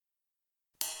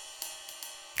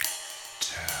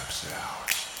out.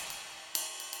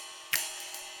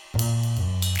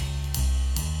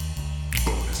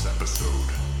 Bonus episode.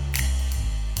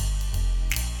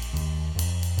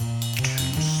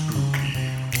 Too spooky.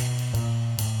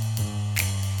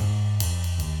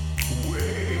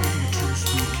 Way too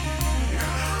spooky.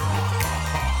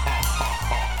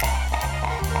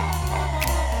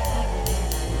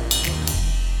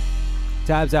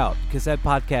 Tabs out. Cassette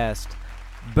Podcast.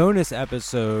 Bonus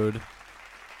episode.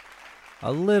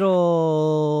 A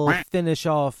little finish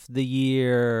off the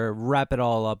year, wrap it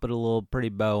all up, put a little pretty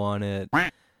bow on it.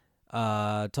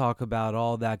 Talk about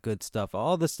all that good stuff,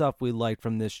 all the stuff we liked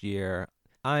from this year.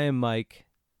 I am Mike.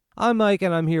 I'm Mike,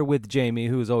 and I'm here with Jamie,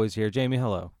 who is always here. Jamie,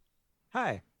 hello.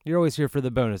 Hi. You're always here for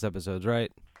the bonus episodes,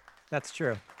 right? That's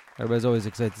true. Everybody's always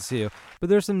excited to see you. But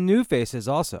there's some new faces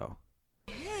also.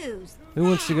 Who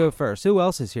wants to go first? Who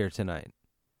else is here tonight?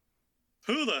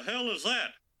 Who the hell is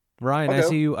that? Ryan, I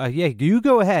see you. Yeah, you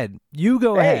go ahead. You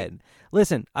go ahead.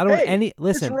 Listen, I don't want any.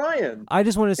 Listen, it's Ryan. I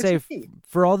just want to say me.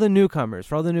 for all the newcomers,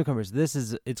 it's going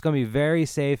to be very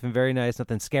safe and very nice.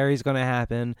 Nothing scary is going to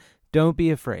happen. Don't be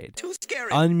afraid. Too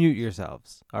scary. Unmute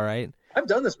yourselves. All right. I've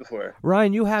done this before.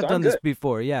 Ryan, you have So done I'm this good.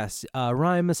 before. Yes.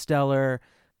 Ryan Mosteller,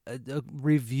 a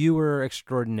reviewer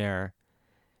extraordinaire.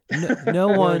 No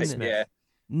one. Yeah.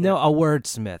 No, a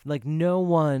wordsmith. Like, no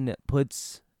one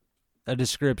puts a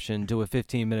description to a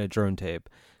 15-minute drone tape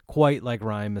quite like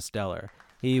Ryan Mosteller.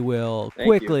 He will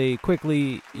Thank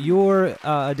quickly, your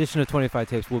edition of 25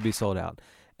 tapes will be sold out.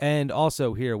 And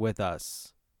also here with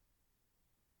us.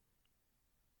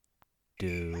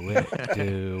 Do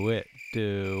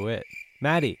it.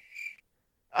 Maddie,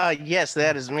 Yes,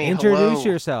 that is me. introduce Hello.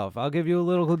 yourself. I'll give you a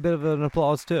little bit of an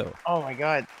applause, too. Oh my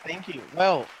god, thank you.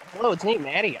 Well, hello, it's me,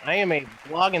 Maddie. I am a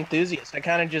blog enthusiast. I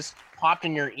kind of just popped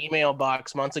in your email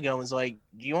box months ago and was like,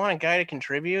 do you want a guy to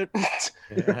contribute?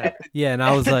 Yeah, and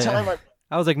I was At the like, time,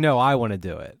 I was like, no, I want to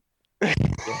do it.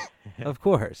 Of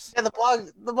course. yeah, the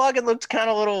blog it looked kind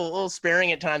of a little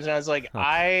sparing at times, and I was like,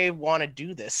 I want to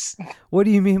do this. What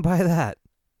do you mean by that?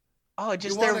 Oh,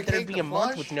 just You wanna there'd take be the a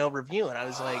month flush? with no review, and I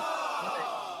was like,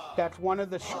 That's one of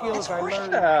the skills I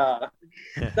learned.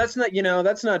 Yeah. That's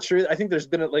not true. I think there's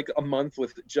been a month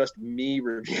with just me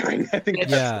reviewing. I think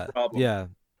that's Yeah, the problem. yeah.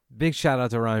 Big shout out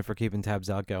to Ryan for keeping tabs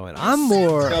out going. I'm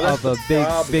more No, that's of a the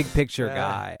problem. big picture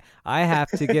guy. I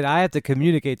have to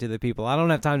communicate to the people. I don't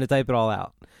have time to type it all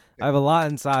out. I have a lot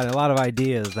inside, a lot of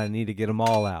ideas that I need to get them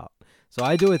all out. So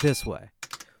I do it this way.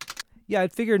 Yeah,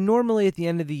 I'd figure normally at the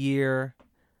end of the year,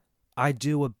 I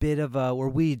do a bit of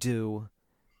we do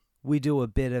a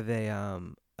bit of a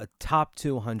top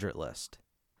 200 list.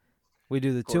 We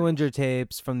do the 200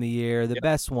 tapes from the year, the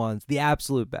best ones, the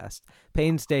absolute best.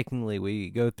 Painstakingly, we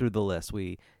go through the list.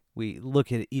 We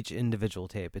look at each individual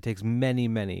tape. It takes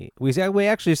many. We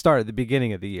actually start at the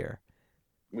beginning of the year.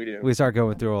 We do. We start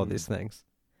going through all these things.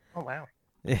 oh wow.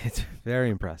 It's very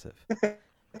impressive.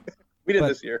 We did but-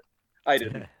 this year. I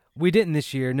didn't. We didn't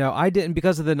this year. No, I didn't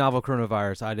because of the novel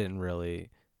coronavirus. I didn't really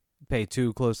pay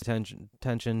too close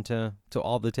attention to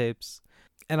all the tapes.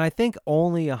 And I think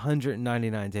only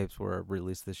 199 tapes were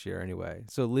released this year anyway.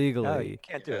 So legally, No, you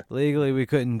can't do it. legally we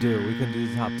couldn't do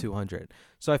the top 200.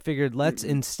 So I figured let's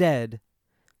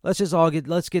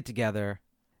get together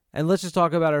and let's just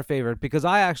talk about our favorite because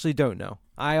I actually don't know.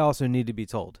 I also need to be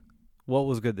told what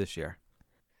was good this year.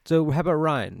 So how about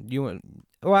Ryan?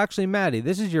 Actually Maddie,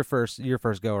 this is your first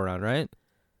go around, right?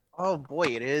 Oh boy,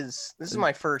 it is. This is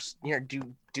my first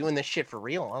doing this shit for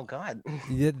real. Oh god.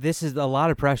 This is a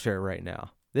lot of pressure right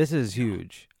now. This is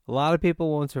huge. A lot of people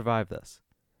won't survive this.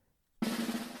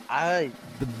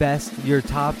 Your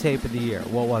top tape of the year.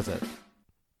 What was it?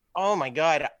 Oh my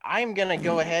god, I'm gonna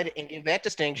go ahead and give that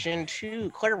distinction to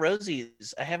Claire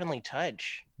Rosie's A Heavenly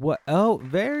Touch. What? Oh,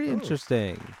 very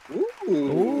interesting. Ooh.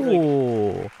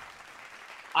 Ooh.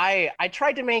 I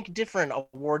tried to make different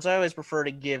awards. I always prefer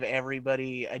to give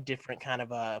everybody a different kind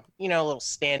of a little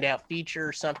standout feature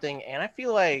or something. And I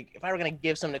feel like if I were gonna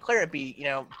give something to Claire, it'd be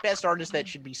best artist that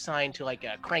should be signed to like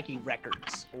Cranky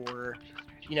Records or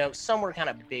somewhere kind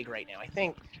of big right now. I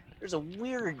think there's a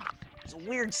weird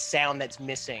sound that's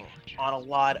missing on a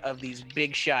lot of these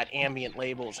big shot ambient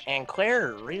labels, and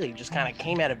Claire really just kind of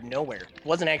came out of nowhere. It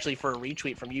wasn't actually for a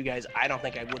retweet from you guys. I don't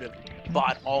think I would have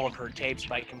bought all of her tapes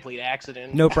by complete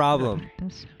accident. No problem.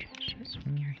 Those subconscious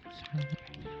when you're inside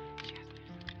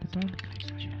the dog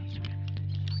conscious.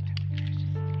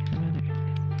 Another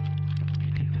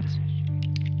confession.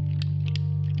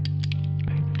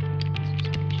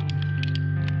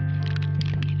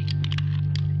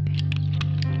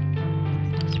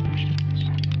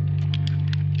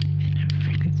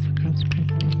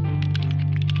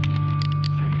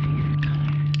 Our favorite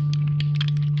color.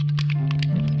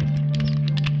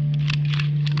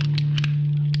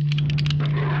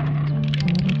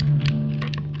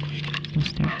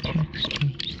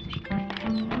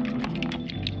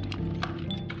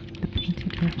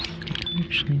 corpses they can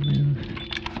actually move.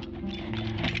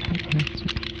 But corpse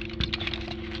would be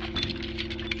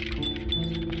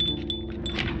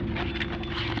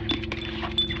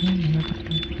tell me more about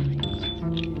their feelings.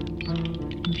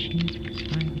 Machines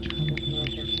inspire the trauma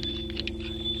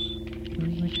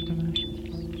feeling which of emotions.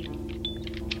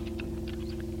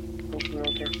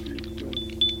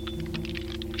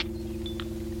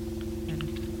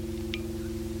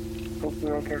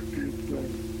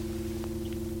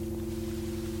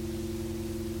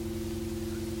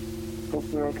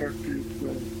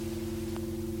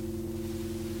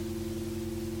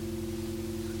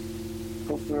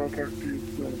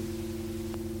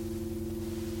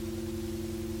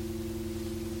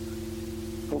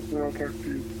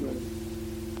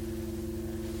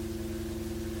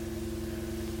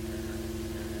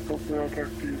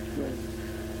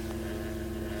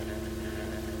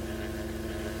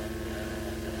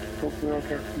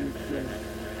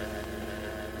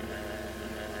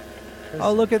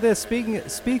 Oh, look at this.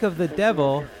 Speak of the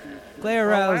devil, Claire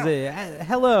Rousay.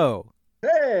 Hello.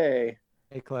 Hey.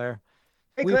 Hey, Claire.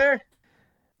 Hey, Claire.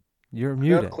 You're No,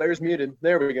 muted. Claire's muted.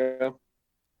 There we go.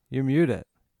 You're muted.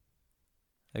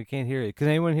 I can't hear you. Can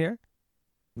anyone hear?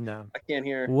 No. I can't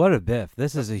hear. What a biff.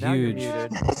 This is a Now you're huge.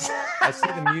 muted. I see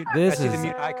the mute. This I see the is-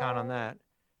 mute icon on that.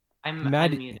 I'm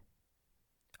Maddie- unmuted.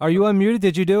 Are you unmuted?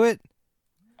 Did you do it?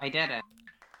 I did it.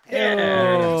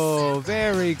 Oh,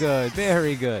 very good.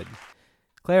 Very good.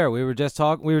 Claire, we were just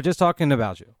talking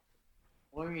about you.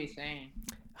 What were you saying?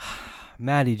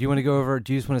 Maddie, do you want to go over?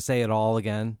 Do you just want to say it all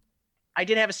again? I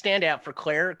did have a standout for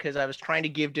Claire because I was trying to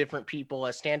give different people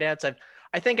standouts.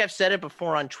 I think I've said it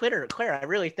before on Twitter. Claire, I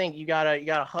really think you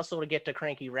gotta hustle to get to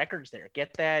Cranky Records there.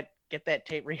 Get that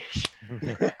tape reach.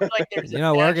 Like there's You're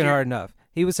not working hard enough.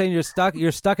 He was saying you're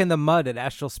stuck in the mud at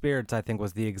Astral Spirits, I think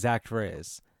was the exact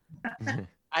phrase.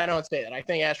 I don't say that. I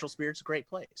think Astral Spirit's a great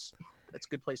place. It's a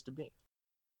good place to be.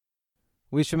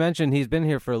 We should mention he's been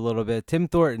here for a little bit. Tim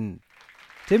Thornton.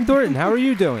 Tim Thornton, how are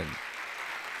you doing?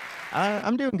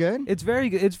 I'm doing good. It's very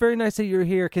good. It's very nice that you're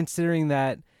here, considering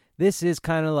that this is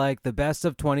kind of like the best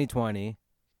of 2020.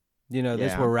 You know,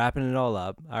 this Yeah. we're wrapping it all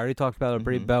up. I already talked about a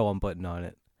pretty bow I'm putting on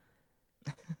it.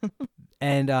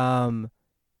 And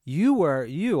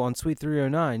you on Sweet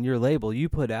 309, your label, you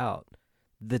put out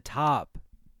the top.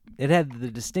 It had the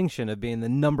distinction of being the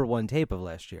 #1 tape of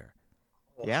last year.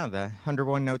 Yeah, the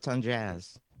 101 Notes on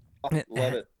Jazz. Love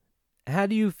it. How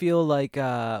do you feel like? Do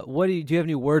you have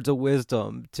any words of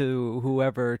wisdom to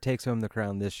whoever takes home the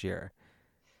crown this year?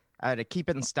 To keep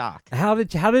it in stock. How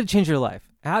did it change your life?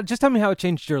 Just tell me how it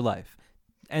changed your life,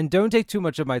 and don't take too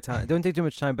much of my time. Don't take too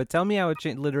much time, but tell me how it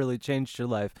literally changed your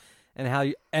life, and how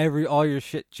all your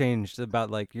shit changed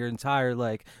about like your entire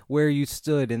like where you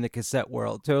stood in the cassette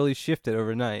world totally shifted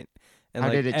overnight. And How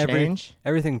like, did it change?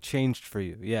 Everything changed for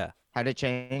you. Yeah. How did it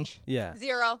change? Yeah.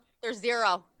 Zero. There's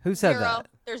zero. Who said Zero. that?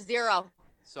 There's zero.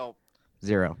 So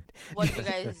 0. What do you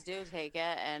guys do? Take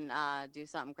it and do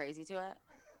something crazy to it?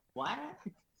 What?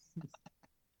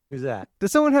 Who's that?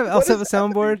 Does someone else have a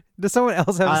soundboard? Does someone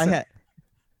else have a sound?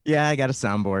 Yeah, I got a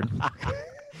soundboard.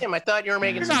 Tim, I thought you were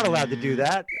making. You're not allowed to do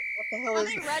that. What the hell How is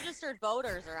many registered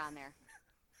voters are on there?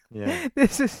 Yeah.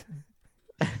 This is.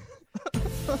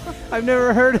 I've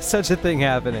never heard of such a thing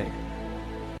happening.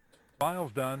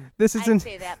 File's done. This is I'd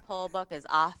say that poll book is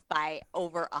off by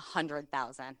over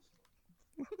 100,000.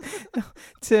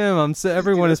 Tim.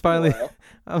 Everyone is finally.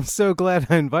 I'm so glad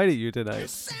I invited you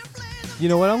tonight. You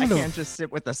know what? I can't just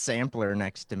sit with a sampler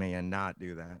next to me and not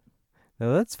do that.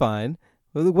 No, that's fine.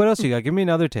 What else you got? Give me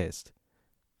another taste.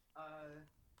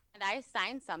 And I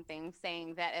signed something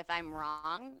saying that if I'm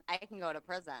wrong, I can go to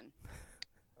prison.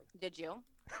 Did you?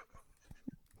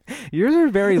 Yours are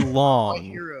very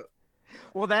long.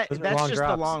 Well, that's Those are long just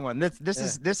drops. the long one.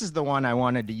 This is the one I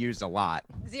wanted to use a lot.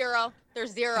 Zero.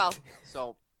 There's zero.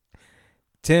 So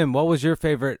Tim, what was your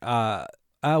favorite? What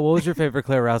was your favorite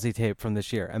Claire Rousay tape from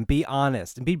this year? And be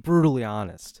honest, and be brutally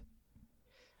honest.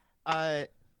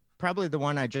 Probably the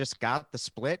one I just got, the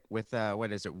split with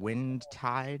what is it, Wind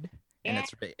Tide, and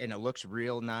it looks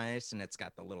real nice, and it's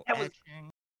got the little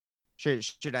etching.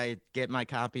 Should I get my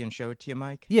copy and show it to you,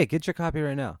 Mike? Yeah, get your copy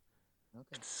right now. Okay.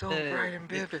 It's so bright and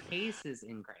vivid. The case is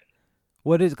engraved.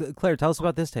 What is Claire? Tell us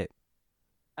about this tape.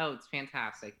 Oh, it's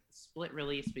fantastic. Split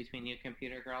release between New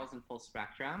Computer Girls and Full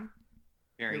Spectrum.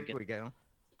 Very Here good. we go.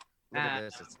 Look at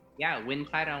this. Yeah,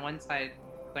 Windtide on one side,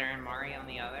 Claire and Mari on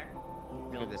the other.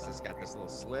 Look at this. It's got this little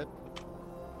slip.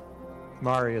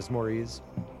 Mari is Maurice.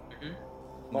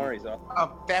 Mari's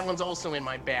off. that one's also in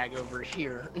my bag over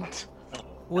here.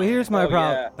 Well, here's my Oh,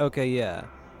 problem. Okay, yeah.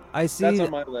 I see. That's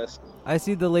on my list. I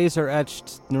see the laser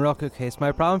etched Norelco case.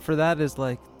 My problem for that is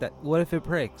like that. What if it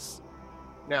breaks?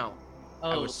 No.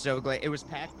 I was so glad it was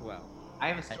packed well. I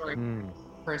have a story.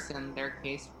 Person, their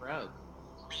case broke.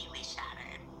 Completely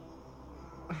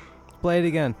shattered. Play it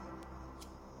again.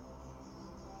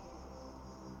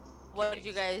 What did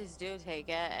you guys do? Take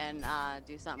it and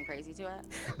do something crazy to it?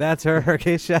 That's her. Her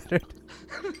case shattered.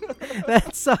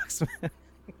 That sucks, man.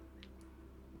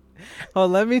 Oh,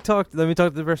 let me talk to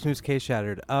the person whose case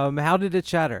shattered. How did it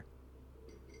shatter?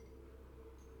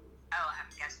 Oh,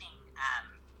 I'm guessing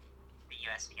the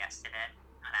USPS did it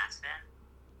on accident.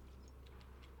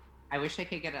 I wish I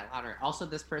could get it louder. Also,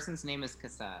 this person's name is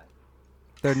Cassette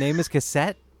Their name is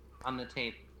Cassette? on the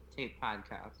tape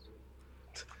podcast.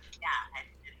 Yeah, I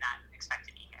did not expect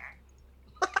to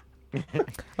be here.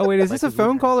 Oh, wait, is this a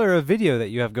phone call or a video that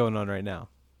you have going on right now?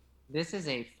 This is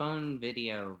a phone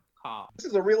video call. This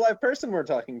is a real life person we're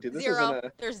talking to. This Zero. isn't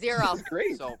a. There's zero. This is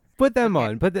great. So Put them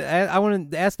on. I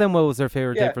want to ask them what was their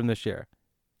favorite Yeah. tape from this year.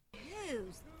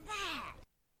 Who's that?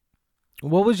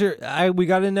 What was your? We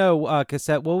got to know,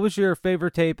 Cassette. What was your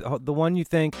favorite tape? The one you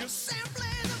think?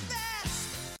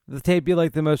 The tape you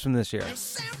like the most from this year?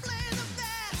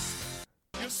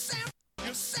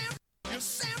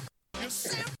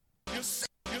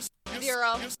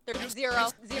 Zero. There's zero.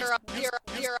 Zero. Zero.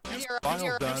 Zero. Zero. File's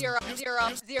Zero. done. Zero. Zero.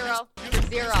 Zero. There's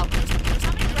zero. How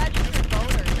many registered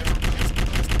voters?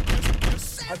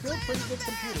 I feel pretty good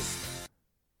computers.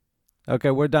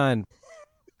 Okay, we're done.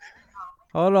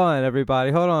 Hold on,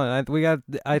 everybody. Hold on.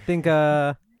 I think.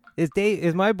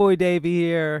 Is my boy Davey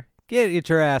here? Get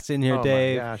your ass in here, Oh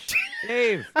Dave. my gosh.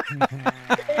 Dave.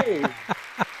 Hey,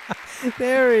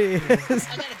 There he is.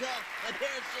 I gotta go. My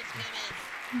parents just came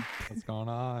in. What's going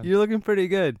on? You're looking pretty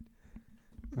good.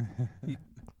 I'm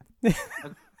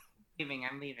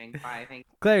leaving. Bye. Thank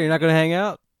you. Claire, you're not gonna hang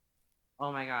out?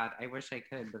 Oh my god, I wish I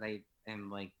could, but I am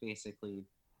like basically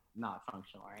not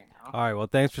functional right now. All right. Well,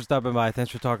 thanks for stopping by.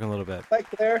 Thanks for talking a little bit. bye,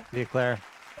 Claire. See you, Claire.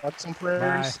 thoughts and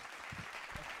prayers.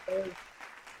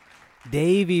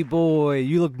 Davey boy,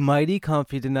 you look mighty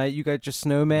comfy tonight. You got your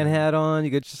snowman hat on.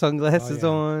 You got your sunglasses yeah.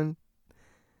 on.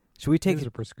 Should we take These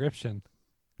are prescription.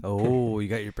 Oh, you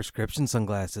got your prescription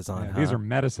sunglasses on. Yeah, huh? these are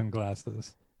medicine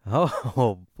glasses.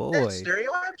 Oh boy.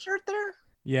 Stereo Lab shirt there?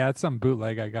 Yeah, it's some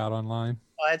bootleg I got online.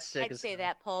 Oh, that's sick. I'd say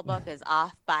that poll book is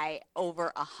off by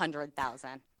over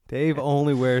 100,000. Dave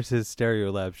only wears his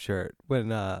Stereo Lab shirt when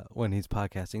he's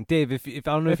podcasting. Dave, if I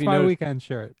don't know It's if you my know. weekend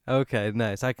shirt. Okay,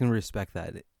 nice. I can respect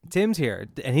that. Tim's here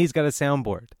and he's got a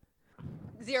soundboard.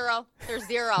 Zero. There's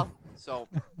zero. So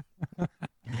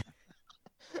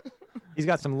He's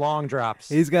got some long drops.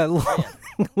 He's got long.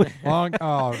 Long.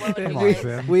 Oh, What would come you on, guys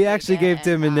Tim. We actually Yeah, gave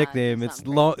Tim a and, nickname. do It's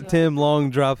something long, crazy to Tim Long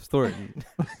Drops Thornton.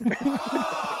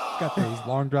 Got those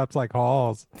long drops like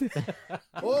halls.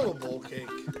 Total bowl cake.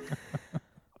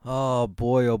 Oh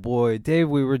boy, Dave.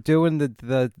 We were doing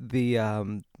the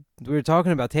we were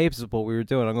talking about tapes is what we were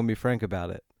doing. I'm gonna be frank about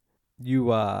it. You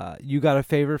got a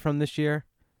favorite from this year?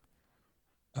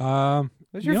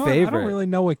 What's your you know what? I favorite? don't really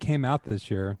know what came out this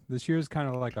year. This year's kind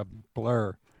of like a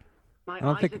blur. I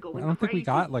don't think we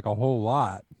got like a whole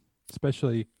lot,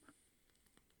 especially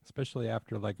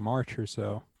after like March or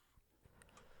so.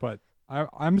 But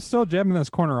I'm still jamming this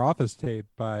Corner Office tape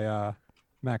by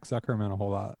Max Zuckerman a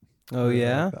whole lot. Oh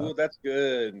yeah. Oh, that's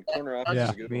good. Corner office Yeah. is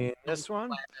a good one. This one?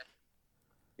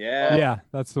 Yeah, Yeah,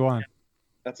 that's the one.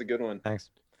 that's a good one. Thanks.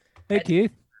 Hey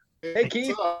Keith. Hey,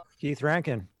 Keith. Keith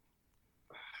Rankin.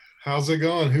 How's it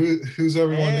going? Who's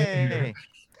everyone in here? Hey.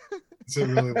 Is it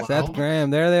really loud? Seth Graham.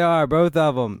 There they are, both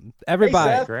of them.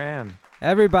 Everybody. Seth. Graham.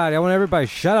 Everybody. I want everybody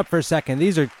shut up for a second.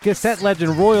 These are cassette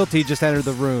legend royalty just entered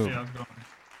the room.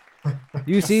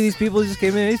 You see these people just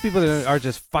came in. These people are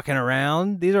just fucking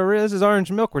around. This is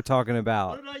Orange Milk we're talking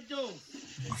about. What did I do?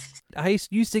 I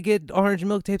used to get Orange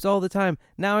Milk tapes all the time.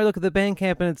 Now I look at the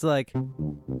Bandcamp and it's like,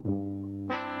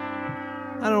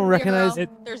 I don't recognize Zero.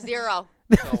 it. There's zero.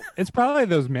 It's probably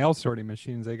those mail sorting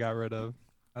machines they got rid of.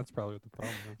 That's probably what the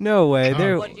problem is. No way. Oh.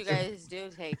 They're What did you guys do?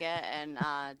 Take it and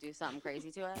do something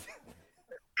crazy to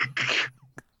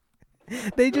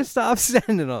it? they just stopped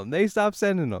sending them. They stopped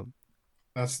sending them.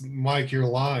 That's Mike. You're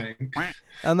lying.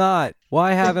 I'm not.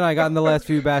 Why haven't I gotten the last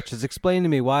few batches? Explain to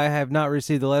me why I have not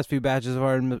received the last few batches of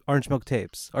Orange Milk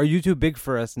tapes. Are you too big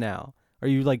for us now? Are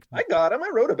you like? I got him. I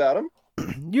wrote about him.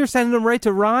 You're sending them right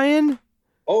to Ryan?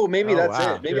 Oh, maybe Oh, that's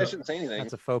wow. it. Maybe I Yeah. shouldn't say anything.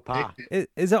 That's a faux pas.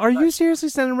 Are you seriously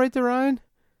sending them right to Ryan?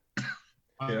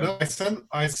 Yeah. No,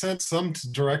 I sent some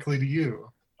directly to you.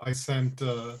 I sent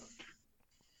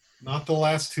not the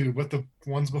last two, but the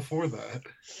ones before that.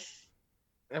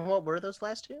 And what were those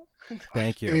last two? Thank I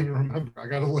can't you. even remember. I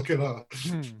gotta look it up.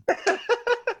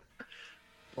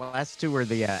 The last two were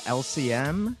the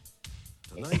LCM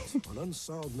Tonight on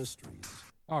Unsolved Mysteries.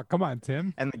 Oh, come on,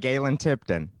 Tim. and the Galen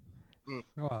Tipton.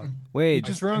 Oh, you Wait,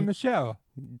 just ruined the show.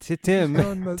 Tim.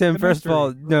 ruined the- Tim. the First of all,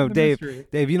 mystery. no, Ruined the Dave. mystery.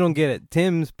 Dave, you don't get it.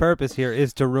 Tim's purpose here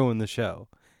is to ruin the show.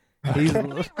 He's How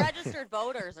many registered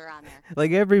voters are on there?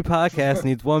 like every podcast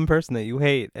needs one person that you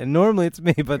hate, and normally it's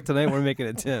me, but tonight we're making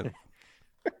it Tim.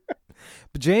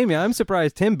 But Jamie, I'm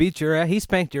surprised Tim beat your ass. He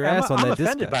spanked your ass on I'm that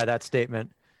offended disco. by that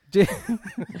statement.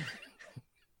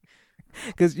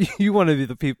 Because you want to be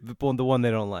the one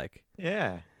they don't like.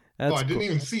 Yeah. That's Oh, I didn't cool.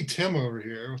 even see Tim over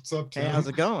here. What's up, Tim? Hey, how's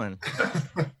it going?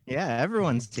 Yeah,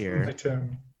 everyone's Hi, here.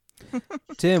 Tim.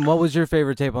 Tim, what was your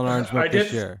favorite tape on Orange Milk I this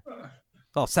did- year?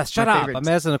 Oh, Seth, shut My up! favorite I'm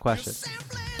asking a question.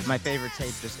 My favorite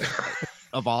tape just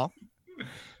of all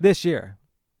This year,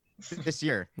 this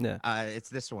year. yeah. It's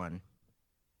this one.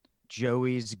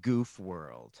 Joey's Goof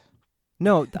World.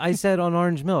 No, I said on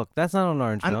Orange Milk. That's not on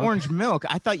Orange On Milk. Orange Milk.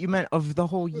 I thought you meant of the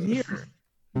whole year.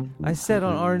 I said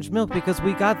on Orange Milk because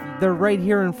they're right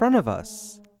here in front of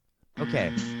us.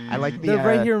 Okay, I like the. They're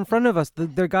right here in front of us.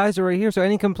 Their guys are right here. So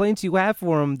any complaints you have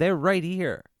for them, they're right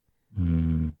here.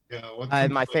 Yeah.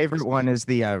 My favorite one is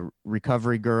the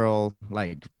Recovery Girl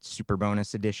like Super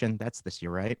Bonus Edition. That's this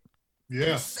year, right?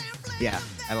 Yeah. Yeah,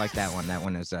 I like that one. That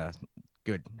one is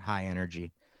good, high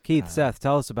energy. Keith, Seth,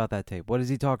 tell us about that tape. What is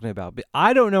he talking about?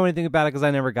 I don't know anything about it because I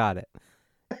never got it.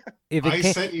 If it I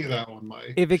came, sent you that one,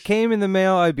 Mike. if it came in the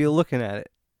mail, I'd be looking at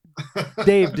it.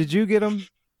 Dave, did you get them?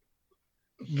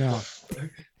 No.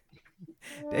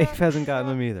 Dave hasn't gotten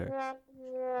them either.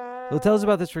 Well, tell us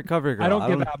about this Recovery Girl. I don't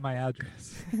give out my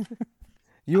address.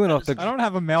 You went off the. I don't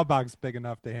have a mailbox big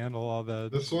enough to handle all the.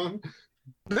 This one?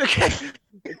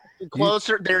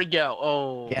 Closer. There you go.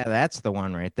 Oh. Yeah, that's the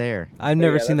one right there. I've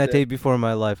never yeah, seen that that's it. tape before in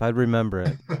my life. I'd remember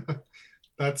it.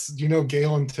 That's, you know,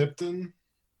 Galen Tipton?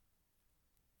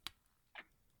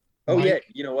 Oh Mike? yeah,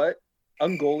 you know what?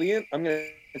 Ungoliant. I'm gonna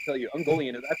tell you,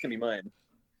 Ungoliant. That's gonna be mine.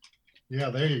 Yeah,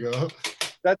 there you go.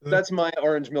 That's my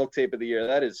Orange Milk tape of the year.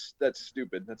 That's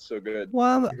stupid. That's so good.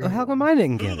 Well, how come I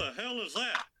didn't Who get the it? hell is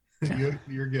that?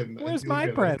 You're getting it. Where's You'll my get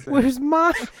it. present? Where's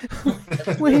my?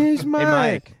 Where's my? Hey,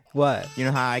 Mike. What? You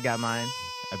know how I got mine?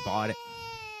 I bought it.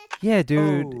 Yeah,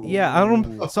 dude. Yeah, I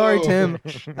don't. Sorry, Tim.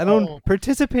 I don't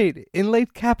participate in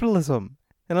late capitalism,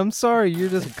 and I'm sorry. You're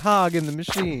just a cog in the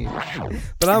machine.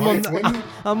 But I'm Mike, on. when-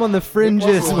 I'm on the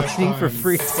fringes the last waiting for time?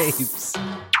 free tapes.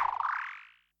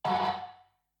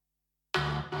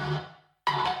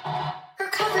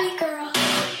 Recovery Girl.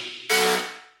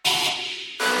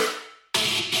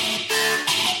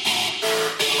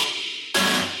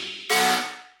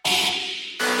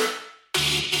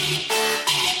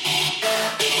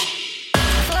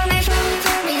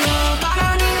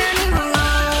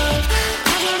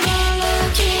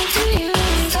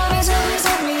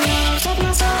 Take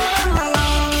my soul and my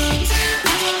lungs.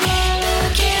 Never gonna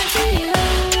look into you.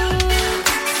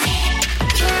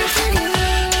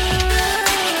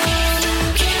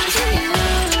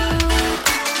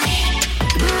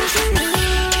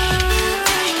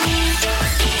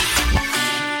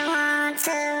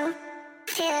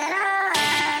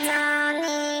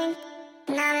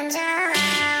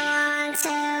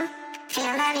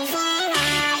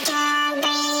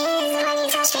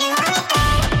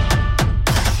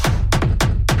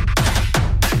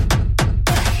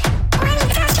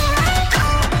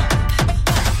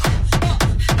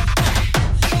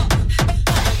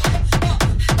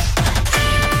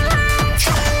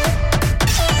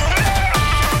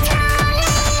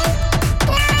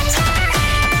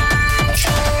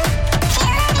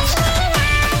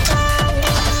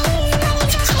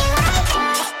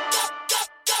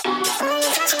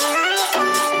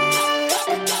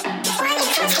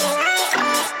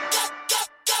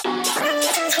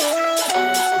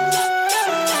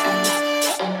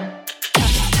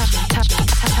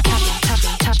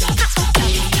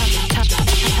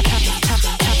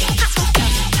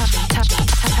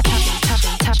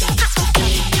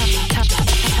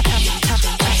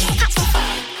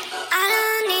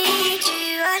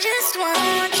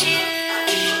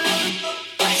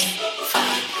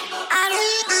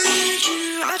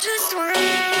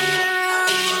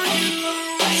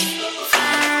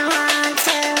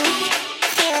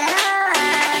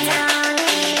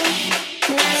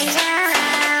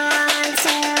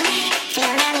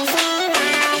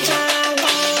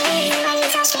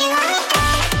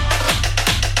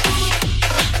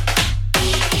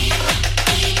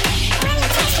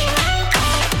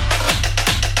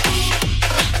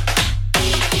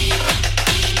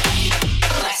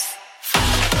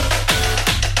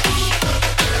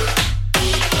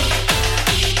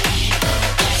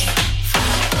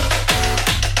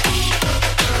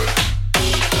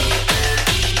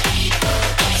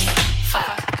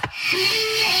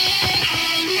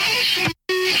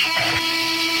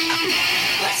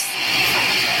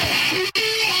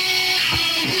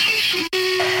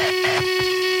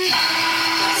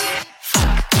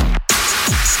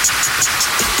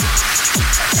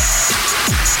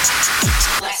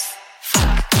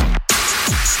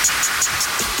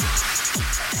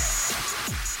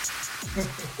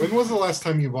 was the last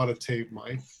time you bought a tape,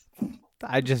 Mike?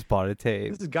 I just bought a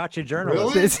tape. This is gotcha journalism.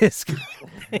 Really? This is.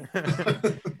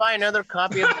 Buy another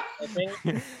copy of the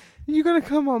thing. You gonna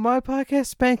come on my podcast,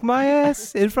 spank my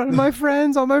ass in front of my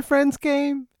friends on my friends'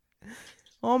 game?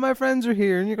 All my friends are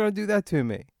here, and you're gonna do that to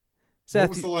me. Seth,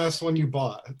 What was the last one you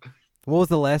bought? what was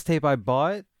the last tape I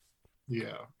bought?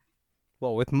 Yeah.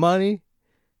 Well, with money.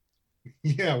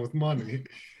 Yeah, with money.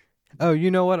 Oh, you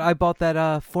know what? I bought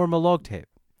that Forma log tape.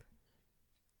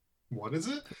 What is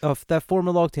it? That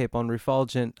Forma log tape on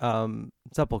Refulgent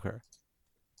Sepulchre.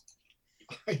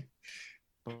 I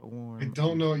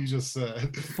don't know what you just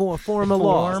said. Forma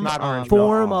log.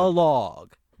 Forma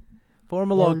log.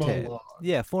 Forma log tape.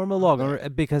 Yeah, Forma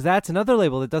log. Because that's another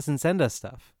label that doesn't send us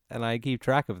stuff, and I keep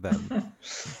track of them.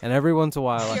 And every once in a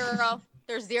while, Zero.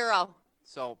 There's zero.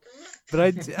 So.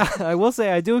 but I will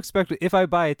say I do expect, if I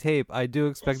buy a tape, I do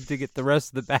expect to get the rest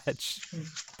of the batch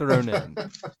thrown in.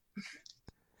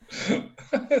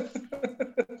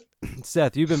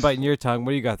 Seth, you've been biting your tongue.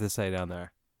 What do you got to say down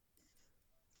there?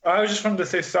 I just wanted to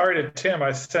say sorry to Tim.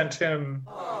 I sent him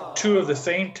 2 of the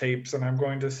same tapes, and I'm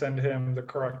going to send him the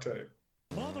correct tape.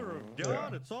 Mother of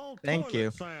God, it's all Thank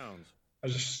you. sounds. I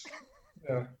just,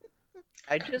 yeah.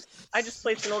 I just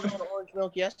placed an order on orange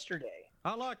milk yesterday.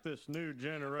 I like this new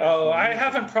generation. Oh, I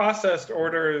haven't processed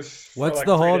orders. For What's like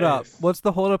the 3 hold up? days. What's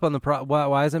the hold up on the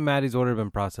why hasn't Maddie's order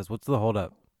been processed? What's the hold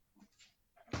up?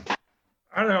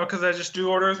 I don't know, because I just do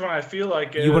orders when I feel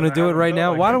like it. You want to and I do it haven't right felt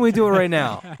now? like Why it. don't we do it right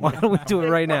now? Why don't we do it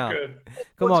right now? Good.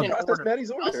 Come on. I'll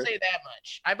say that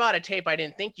much. I bought a tape I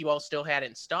didn't think you all still had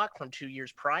in stock from 2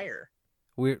 years prior.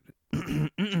 We're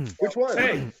Which one?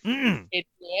 Hey. It's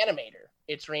Reanimator.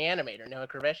 It's Reanimator. Noah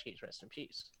Krivetsky's rest in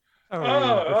peace.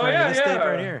 Oh, yeah, this tape yeah.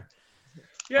 right here.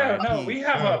 Yeah, no, we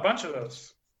have a bunch of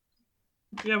those.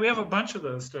 Yeah, we have a bunch of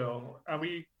those still, and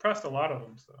we pressed a lot of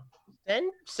them. So.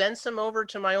 Then send some over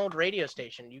to my old radio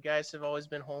station. You guys have always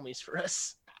been homies for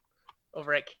us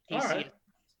over at KC. All right.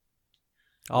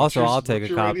 Also, I'll take a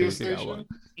your copy radio if you got station? one.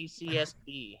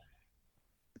 KCSB.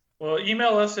 Well,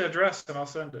 email us the address and I'll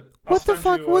send it. What the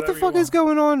fuck? What the fuck is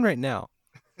going on right now?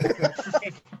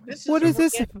 What is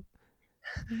this?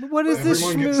 What is this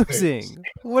Everyone gets schmoozing?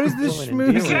 What is this I can't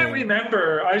schmoozing?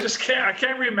 remember. I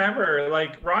can't remember.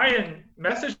 Like Ryan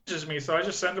messages me, so I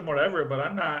just send him whatever. But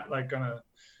I'm not like gonna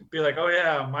be like, oh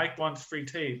yeah, Mike wants free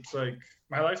tapes. Like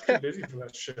my life's too busy for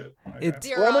that shit. Like,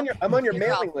 Well, I'm on your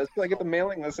mailing list. So I get the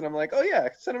mailing list, and I'm like, oh yeah,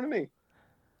 send them to me.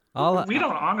 we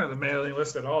don't honor the mailing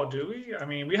list at all, do we? I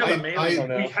mean, we have a mailing.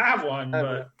 We have one,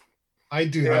 but I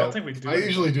do Yeah, that. I don't think we do I it.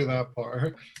 usually do that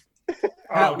part.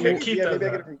 Oh, okay, Keith Yeah, does maybe I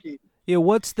that. get it from Keith. Yeah,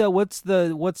 what's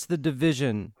the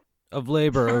division of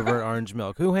labor over at Orange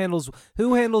Milk? Who handles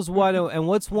what, and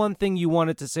what's one thing you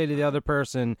wanted to say to the other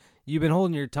person? You've been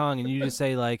holding your tongue, and you just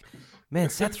say like, "Man,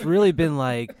 Seth's really been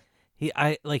like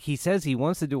he says he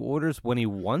wants to do orders when he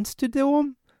wants to do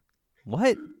them."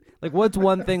 What? Like, what's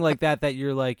one thing like that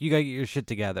you're like, you gotta get your shit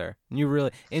together? And you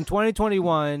really in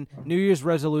 2021 New Year's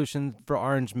resolution for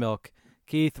Orange Milk.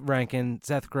 Keith, Rankin,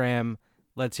 Seth Graham.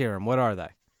 Let's hear them. What are they?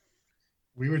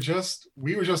 We were just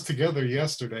together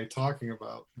yesterday talking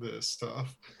about this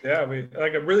stuff. Yeah, we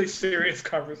like a really serious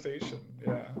conversation.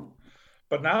 Yeah,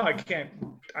 but now I can't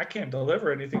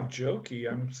deliver anything jokey.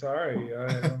 I'm sorry. I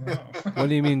don't know. What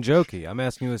do you mean jokey? I'm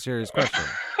asking you a serious question.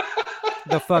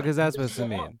 The fuck is that supposed to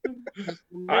mean?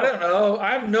 I don't know.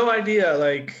 I have no idea.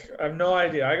 Like, I have no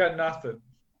idea. I got nothing.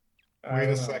 Wait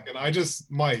a second. I just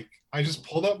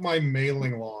pulled up my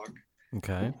mailing log.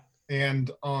 Okay.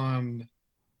 And on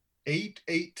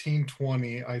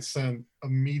 8/18/20, I sent a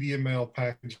media mail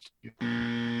package to you.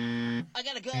 I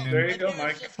gotta go. There you go,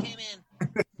 Mike.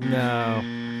 No.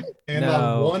 And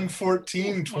No. on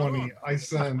 1/14/20, I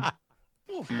sent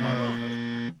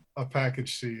a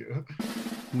package to you.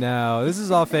 No, this is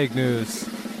all fake news.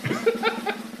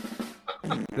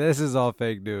 This is all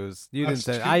fake news. You didn't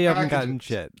say. I haven't gotten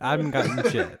shit. I haven't gotten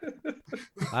shit.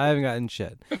 I haven't gotten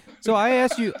shit. So I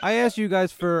asked you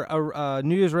guys for a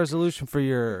New Year's resolution for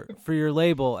your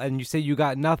label, and you say you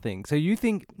got nothing. So you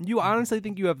honestly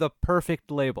think you have the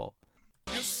perfect label.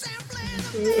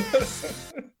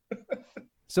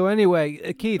 So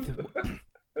anyway, Keith.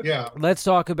 Yeah. Let's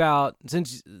talk about some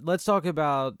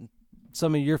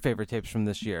of your favorite tapes from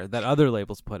this year that other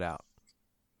labels put out.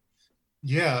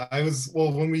 Yeah,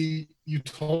 when you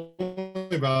told me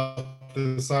about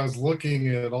this, I was looking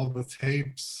at all the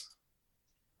tapes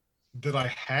that I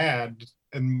had,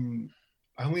 and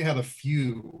I only had a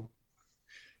few.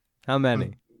 How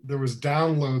many? There was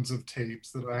downloads of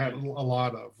tapes that I had a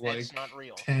lot of, like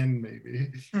 10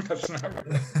 maybe. That's not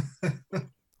real.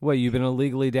 What, you've been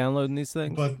illegally downloading these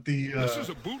things? But This is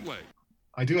a bootleg.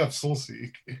 I do have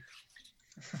Soulseek.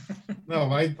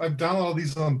 No, I've downloaded all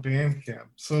these on Bandcamp.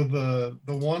 So the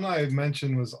one I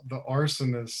mentioned was the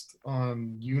Arsonist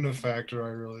on Unifactor. I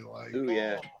really like. Ooh,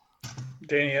 yeah.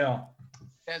 Danielle.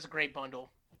 That's a great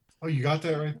bundle. Oh, you got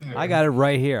that right there. I got it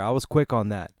right here. I was quick on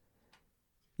that.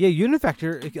 Yeah,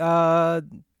 Unifactor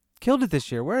killed it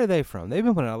this year. Where are they from? They've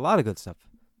been putting out a lot of good stuff.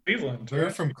 Cleveland.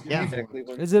 They're from Yeah.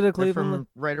 Cleveland. Is it a They're Cleveland? from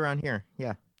right around here.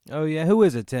 Yeah. Oh yeah. Who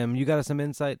is it, Tim? You got some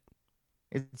insight?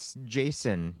 It's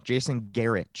Jason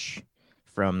Garrich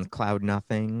from Cloud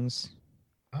Nothings.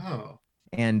 Oh.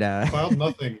 And Cloud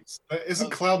Nothings. Isn't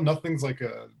Cloud Nothings like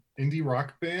a indie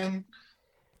rock band?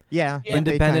 Yeah. but they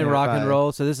Independent kind of, rock and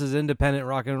roll. So this is independent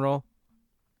rock and roll.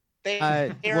 They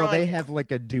have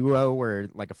like a duo where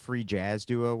like a free jazz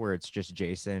duo where it's just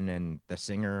Jason and the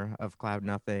singer of Cloud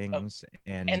Nothings,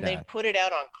 and they put it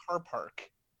out on Car Park.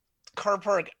 Car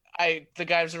Park. The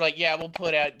guys are like, yeah, we'll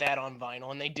put out that on vinyl,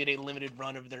 and they did a limited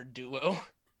run of their duo.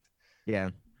 Yeah.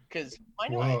 Because why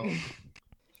not?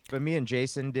 But me and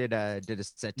Jason did a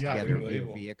set together good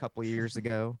label. a couple of years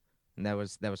ago, and that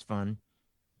was fun.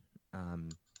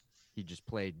 He just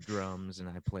played drums and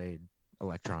I played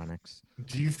electronics.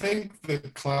 Do you think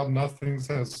that Cloud Nothings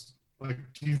has do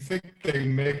you think they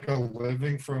make a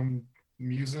living from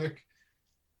music?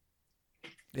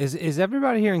 Is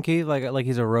everybody hearing Keith like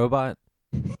he's a robot?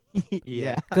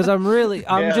 Yeah. Because I'm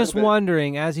Yeah, just but-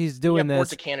 wondering as he's doing Ports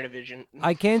this. of Canada Vision.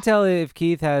 I can't tell if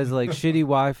Keith has like shitty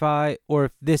Wi-Fi or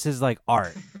if this is like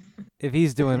art. If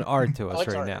he's doing art to us it's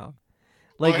right art. now.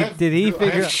 Like, did he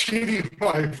figure? Shitty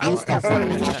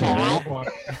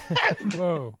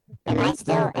Whoa.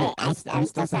 I'm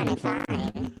still sounding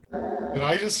fine.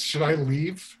 Should I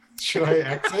leave? Should I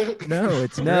exit? No,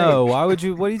 it's No. Why would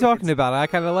you? What are you talking about? I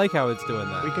kind of like how it's doing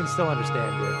that. We can still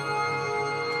understand you.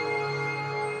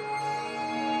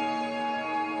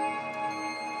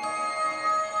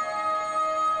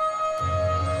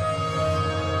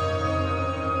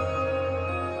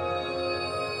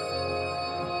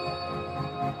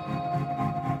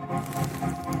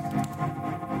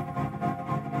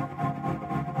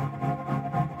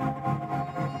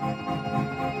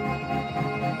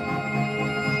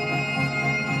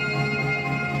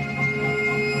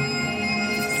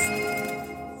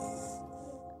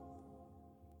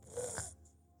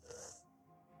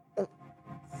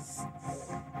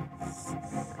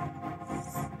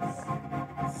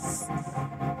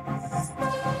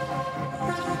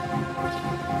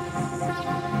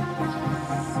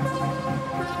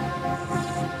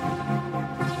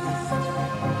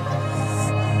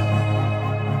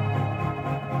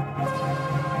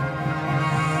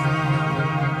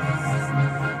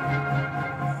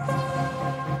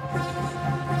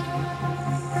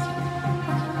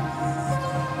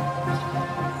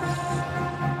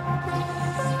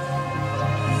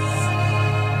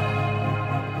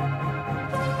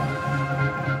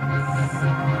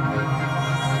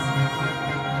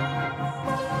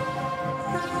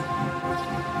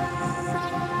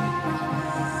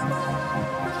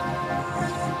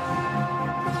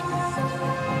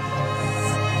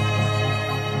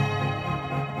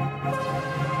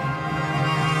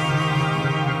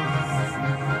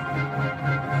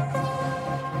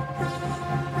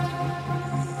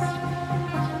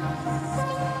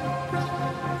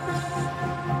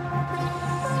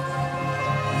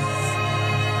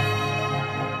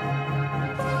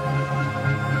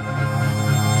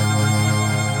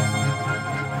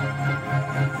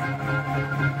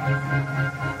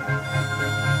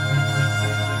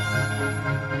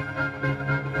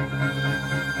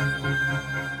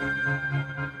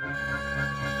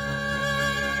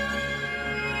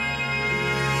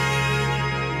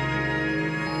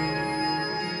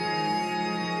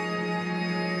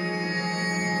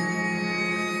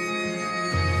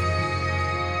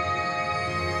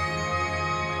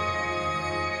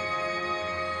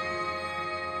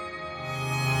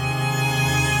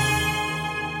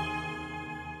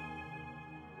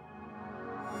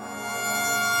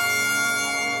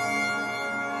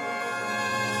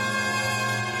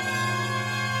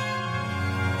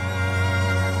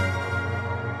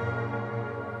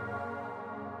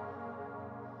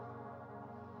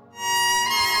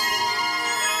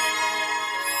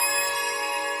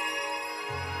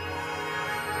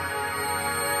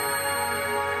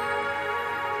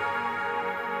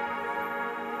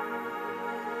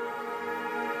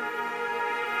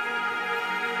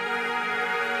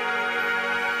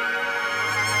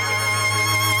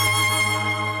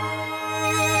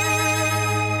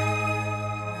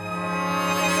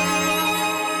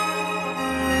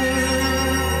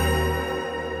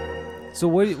 So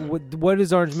what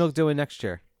is Orange Milk doing next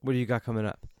year? What do you got coming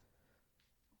up?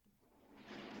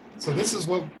 So this is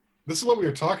what we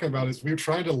were talking about. Is we were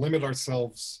trying to limit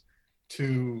ourselves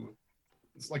to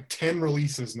like 10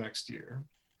 releases next year,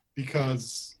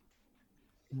 because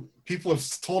people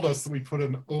have told us that we put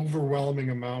an overwhelming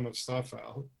amount of stuff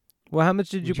out. Well, how much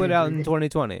did you put out in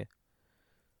 2020?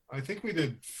 I think we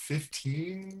did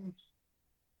 15,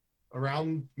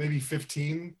 around maybe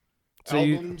 15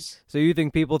 albums. So you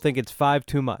think people think it's 5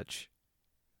 too much?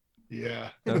 Yeah.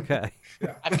 Okay.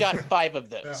 I've got 5 of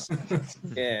those.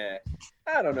 Yeah.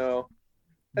 I don't know.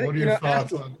 I What think, are your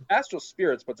thoughts on Astral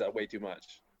Spirits puts out way too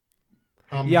much.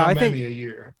 how I many think a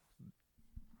year?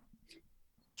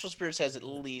 Astral Spirits has at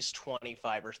least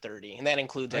 25 or 30, and that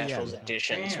includes Astral's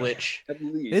editions, Damn. which... At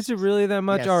least. Is it really that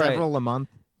much? Yeah, All right. several a month.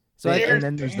 So And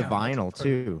then there's the vinyl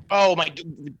too. Oh my!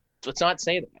 Let's not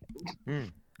say that.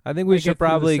 I think we should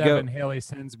probably go. Haley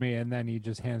sends me, and then he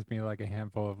just hands me like a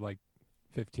handful of like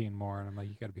 15 more, and I'm like,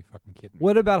 you got to be fucking kidding me.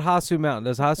 What about Hausu Mountain?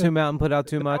 Does Hausu Mountain put out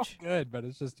too much? Good, but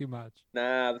it's just too much.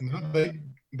 Nah. No,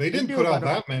 they didn't do put out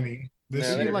about that many this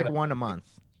They do year. like one a month.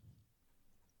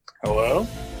 Hello?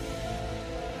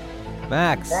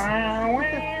 Max,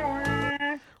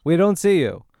 we don't see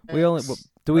you. We only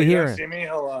do we You hear don't it? see me?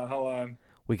 Hold on.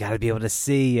 We got to be able to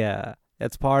see ya.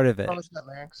 That's part of it. Oh, it's not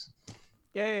Max.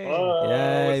 Yay!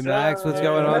 Yay, what's Max, what's up?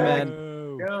 going on, man?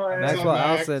 Going? Maxwell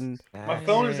Allison. My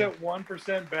phone is at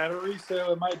 1% battery,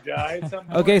 so it might die at some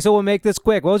point. Okay, so we'll make this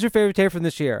quick. What was your favorite tape from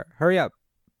this year? Hurry up.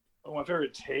 Oh, my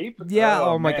favorite tape? Yeah.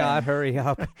 Oh, my man. God. Hurry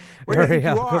up. Where do you Hurry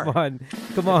think you up. are?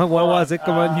 Come on. What was it?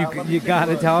 Come on. let me You take got a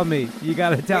to look. tell me. You got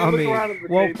to tell Look me. around at the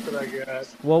What, tapes that I got.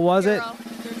 what was it?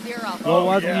 There's 0. What Oh,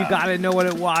 was it? yeah. You got to know what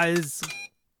it was.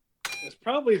 It's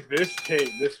probably this tape,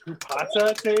 this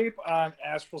Hupata tape on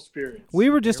Astral Spirits. We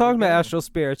were just talking about Astral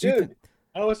Spirits. You Dude.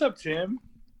 Oh, what's up, Tim?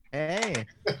 Hey.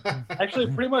 Actually,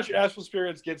 pretty much Astral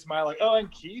Spirits gets my like, oh,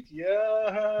 and Keith,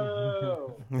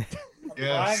 yo.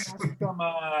 Yes. I'm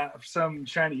buying some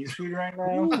Chinese food right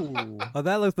now. Oh,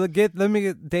 that looks. Dave, get a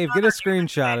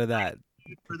screenshot of that.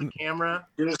 For the camera.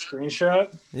 Get a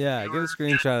screenshot. Yeah, get a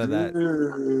screenshot of that.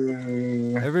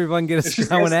 Ooh. Everyone get a It's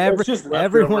just- everyone it's just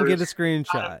everyone get a leftovers.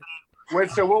 screenshot. Wait,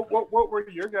 so what were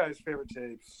your guys' favorite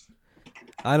tapes?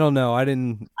 I don't know. I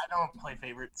don't play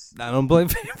favorites. play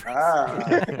favorites.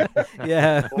 Ah.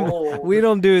 Yeah, Oh. we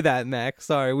don't do that, Max.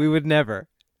 Sorry, we would never.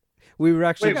 We were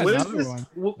actually. Wait, what is this?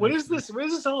 What is this? What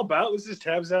is this all about? Was this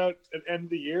tabs out at end of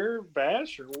the year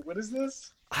bash, or what is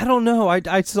this? I don't know.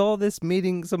 I saw this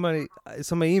meeting. Somebody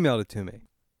emailed it to me.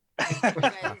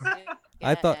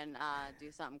 I thought. And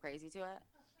do something crazy to it.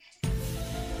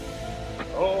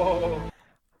 Oh.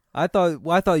 I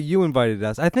thought you invited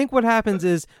us. I think what happens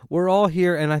is we're all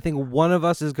here, and I think one of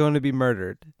us is going to be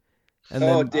murdered. And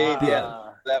Oh, then Dave, yeah,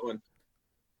 that one.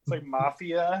 It's like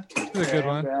Mafia. That's a good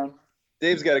one. Down.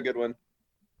 Dave's got a good one.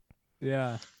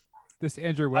 Yeah. This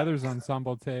Andrew Weathers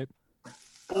ensemble tape.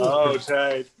 Oh,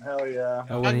 tight. Hell yeah.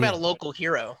 Oh, Talk about a local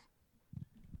hero.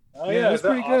 Oh, Yeah, yeah. that's Is that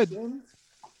pretty good. Austin?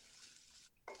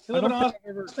 You live in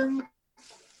Austin?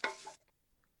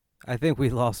 I think we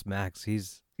lost Max.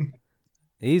 He's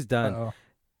done. Uh-oh.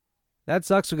 That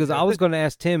sucks because I was going to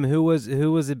ask Tim who was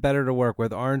it better to work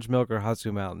with, Orange Milk or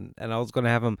Hausu Mountain, and I was going to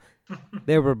have them.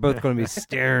 They were both going to be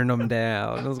staring them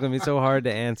down. It was going to be so hard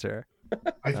to answer.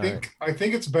 I think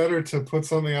it's better to put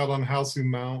something out on Hausu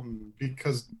Mountain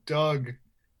because Doug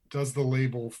does the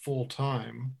label full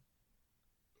time.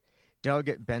 Doug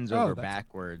bends Oh, over that's-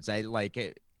 backwards. I like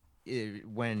it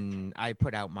when I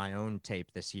put out my own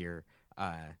tape this year.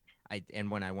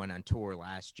 And when I went on tour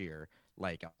last year,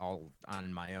 like all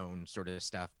on my own sort of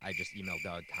stuff, I just email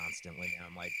Doug constantly, and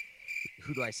I'm like,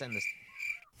 who do I send this?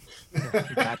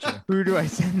 Gotcha. Who do I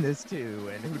send this to,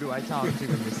 and who do I talk to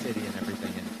in the city and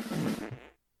everything? And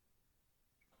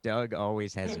Doug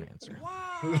always has an answer.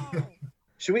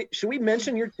 Should we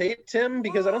mention your tape, Tim?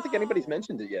 Because I don't think anybody's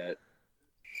mentioned it yet.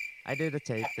 I did a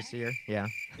tape this year. Yeah.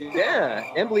 Yeah,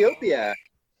 Amblyopia.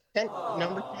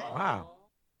 Number 10. Wow.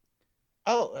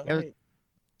 Oh. It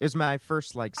was my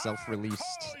first like self-released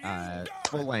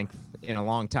full length in a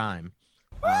long time.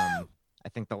 I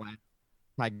think the last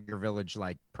Tiger Village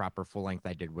like proper full length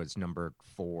I did was number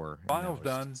 4. and that was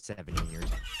done. 7 years.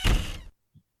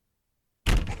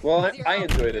 Well, I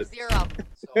enjoyed it. 0.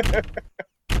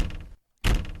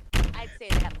 I'd say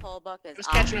that poll book is Just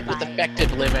catching up with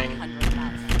effective living.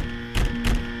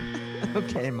 100,000.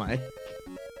 Okay, Mike.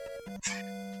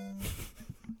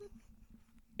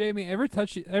 Jamie,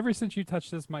 ever since you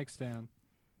touched this mic stand?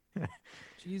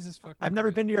 Jesus fucking. I've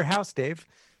never been to your house, Dave.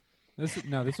 This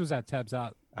was at Tabs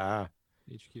Out.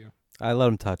 HQ. I let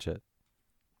him touch it.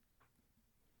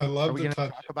 I Are love we to gonna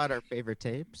touch. talk about our favorite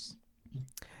tapes?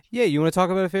 Yeah, you want to talk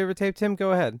about a favorite tape, Tim?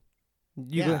 Go ahead.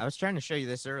 I was trying to show you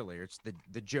this earlier. It's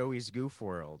the Joey's Goof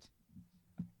World.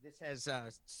 This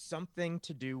has something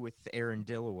to do with Aaron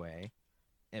Dillaway,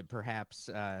 and perhaps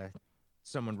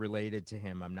someone related to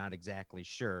him. I'm not exactly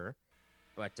sure,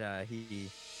 but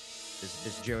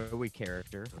this Joey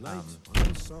character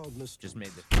just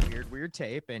made this weird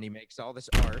tape, and he makes all this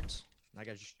art. I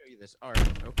got to show you this art.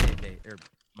 Okay,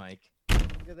 Mike,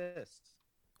 look at this.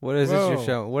 What is this you're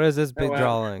showing? What is this big wow.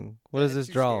 drawing? What is this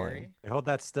drawing? Hey, hold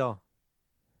that still.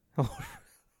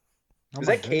 Is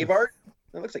that cave art?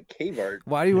 That looks like cave art.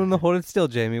 Why do you want to hold it still,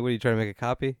 Jamie? What are you trying to make a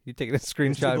copy? You taking a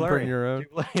screenshot and putting your own?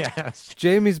 Yeah.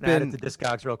 Jamie's Add been it to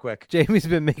Discogs real quick. Jamie's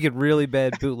been making really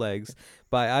bad bootlegs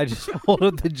by I just hold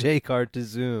up the J card to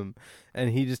zoom,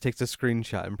 and he just takes a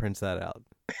screenshot and prints that out.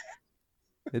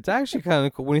 It's actually kind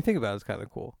of cool. When you think about it, it's kind of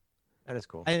cool. That is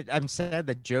cool. I'm sad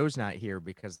that Joe's not here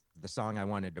because the song I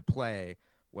wanted to play,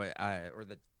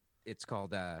 it's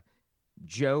called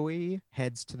Joey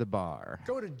Heads to the Bar.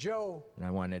 Go to Joe. And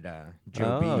I wanted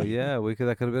Joe B. Oh yeah,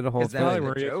 that could have been a whole thing.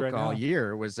 The joke all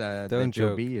year was that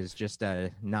Joe B is just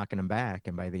knocking him back,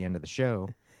 and by the end of the show,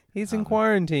 he's in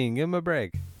quarantine. Give him a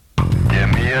break.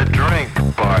 Give me a drink,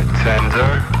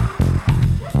 bartender.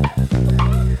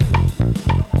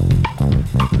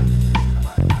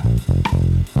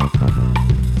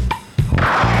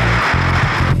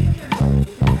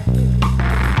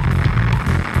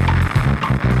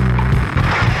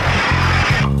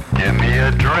 Give me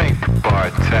a drink,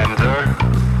 bartender.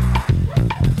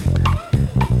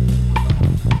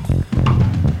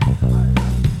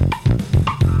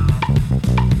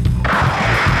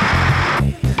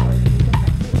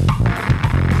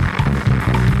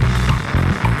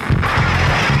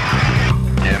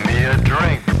 Give me a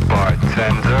drink,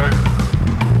 bartender.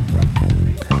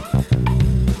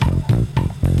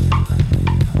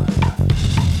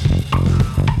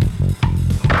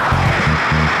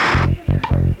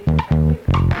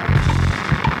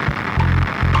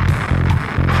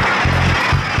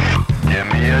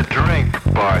 Give me a drink,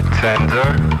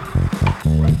 bartender.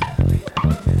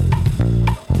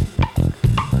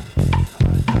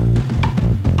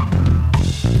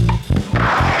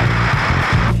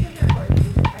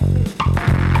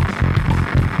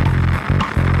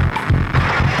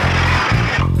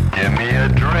 Give me a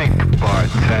drink,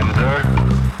 bartender.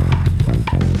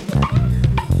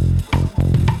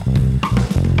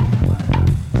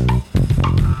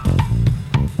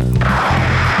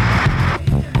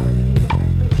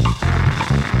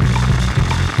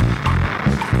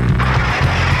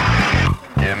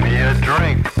 Give me a drink, bartender. Give me a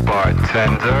drink,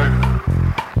 bartender.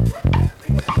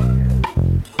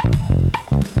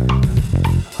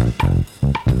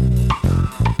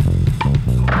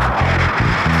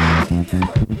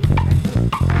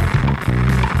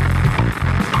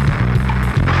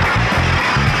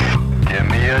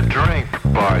 Give me a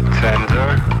drink,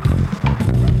 bartender.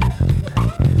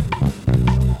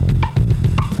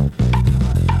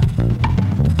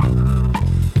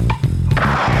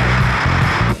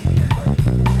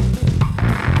 Give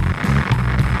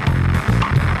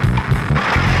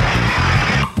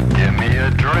me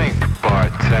a drink,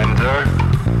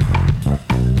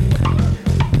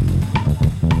 bartender.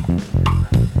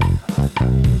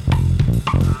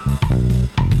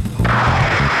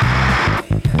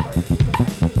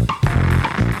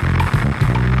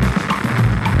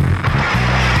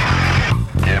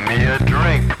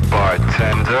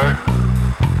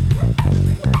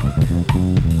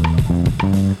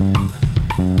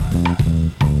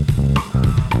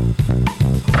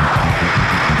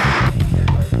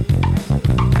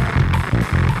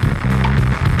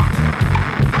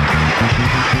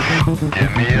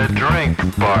 Give me a drink,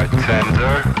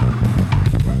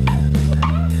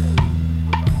 bartender.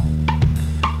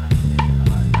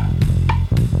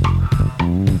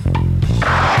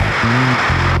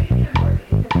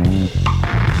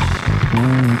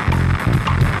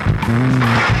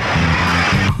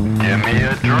 Give me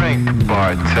a drink,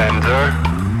 bartender.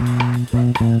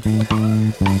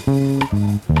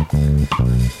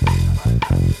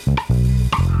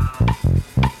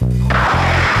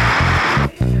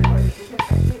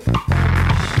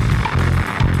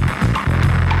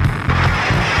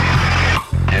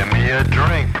 Give me a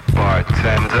drink,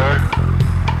 bartender.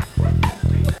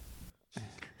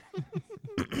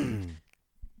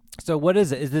 So what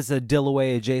is it? Is this a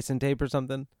Dillaway adjacent tape or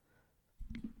something?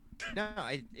 No,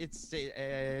 it's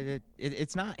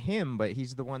not him, but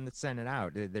he's the one that sent it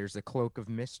out. There's a cloak of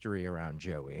mystery around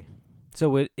Joey.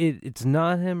 So it's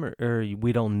not him, or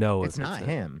we don't know. It's if not it's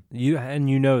him.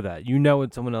 You know that. You know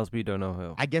it's someone else, but you don't know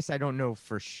who. I guess I don't know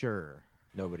for sure.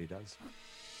 Nobody does.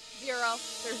 0.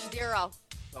 There's 0.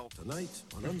 Well, tonight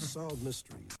on Unsolved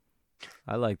Mysteries.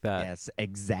 I like that. Yes,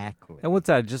 exactly. And what's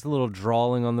that? Just a little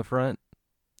drawing on the front.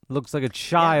 Looks like a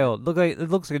child. It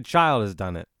looks like a child has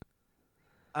done it.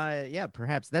 Yeah,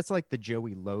 perhaps that's like the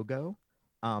Joey logo.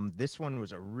 This one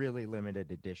was a really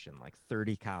limited edition, like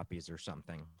 30 copies or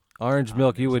something. Orange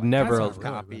milk. You would never.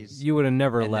 Copies. You would have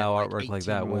never and then, allow like, artwork like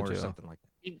 18 that, more would or you? something like that.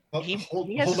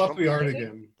 Hold up the art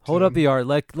again. Hold up the art.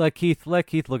 Let Keith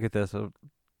look at this.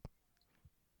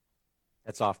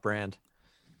 That's off-brand.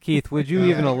 Keith, would you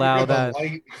even allow that?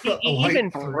 Even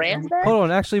brand that? Hold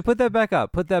on. Actually, put that back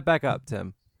up. Put that back up,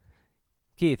 Tim.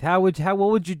 Keith, what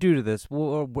would you do to this?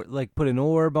 Like put an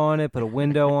orb on it, put a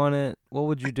window on it. What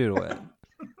would you do to it?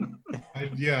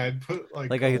 I'd put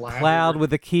like a ladder. cloud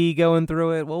with a key going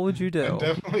through it. What would you do? I'd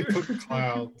definitely put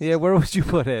clouds. Yeah, where would you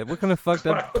put it? What kind of fucked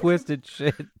up, twisted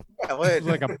shit? Like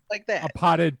that. A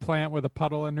potted plant with a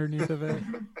puddle underneath of it.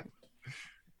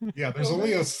 Yeah, there's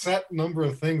only a set number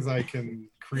of things I can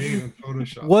create in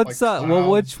Photoshop. What's like up? Well,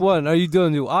 which one are you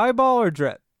doing? Do eyeball or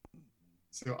drip?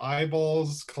 So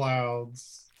eyeballs,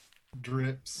 clouds,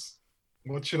 drips.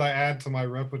 What should I add to my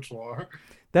repertoire?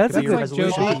 That's a Your good resolution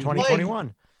Joe for B.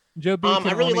 2021. Joe B I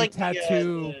can really only like tattoo.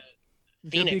 the Joe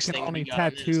B Phoenix can thing only we got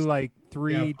on tattoo this. like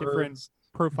three different birds.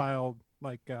 profile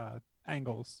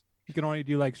angles. You can only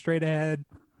do like straight ahead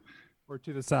or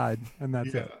to the side, and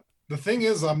that's it. The thing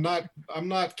is, I'm not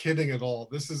kidding at all.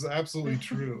 This is absolutely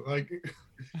true. Like,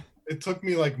 it took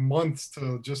me like months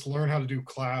to just learn how to do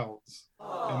clouds,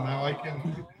 and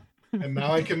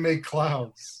now I can make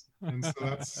clouds. And so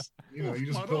that's you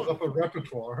just build up a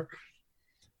repertoire.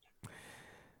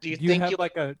 Do you Do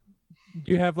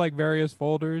you have like various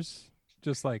folders,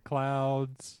 just like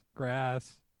clouds,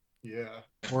 grass,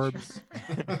 orbs?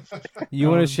 You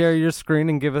want to share your screen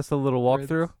and give us a little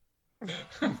walkthrough?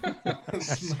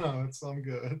 No, I'm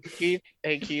good. Keith,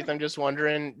 I'm just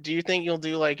wondering, do you think you'll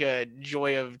do like a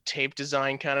Joy of Tape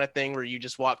design kind of thing where you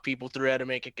just walk people through how to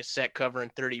make a cassette cover in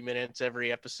 30 minutes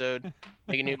every episode?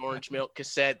 Make a new orange milk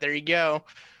cassette. There you go.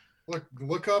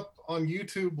 Look up on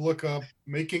YouTube. Look up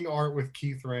Making Art with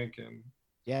Keith Rankin.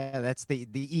 Yeah, that's the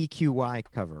EQY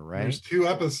cover, right? There's 2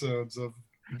 episodes of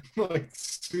like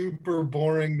super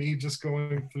boring me just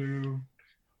going through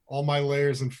all my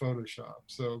layers in Photoshop.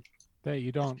 So That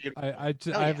you don't. I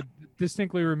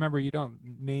distinctly remember you don't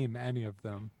name any of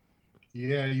them.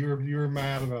 Yeah, you were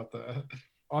mad about that.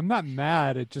 I'm not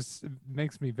mad. It just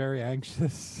makes me very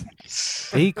anxious.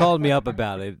 He called me up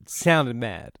about it. It sounded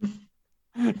mad.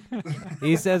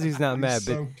 He says he's not mad,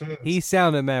 but he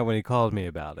sounded mad when he called me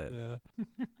about it. Yeah.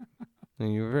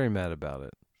 And you were very mad about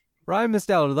it. Ryan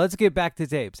Mostello, let's get back to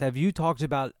tapes. Have you talked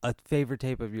about a favorite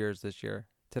tape of yours this year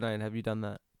tonight? Have you done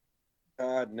that?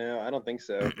 God, no, I don't think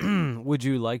so. Would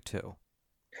you like to?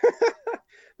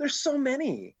 There's so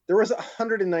many. There was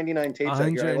 199 tapes.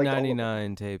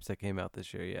 199 tapes that came out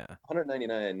this year, yeah.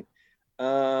 199.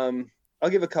 I'll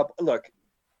give a couple. Look,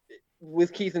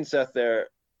 with Keith and Seth there,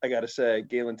 I gotta say,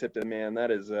 Galen Tipton, man,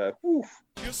 that is whew.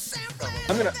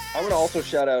 I'm gonna also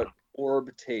shout out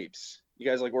Orb tapes. You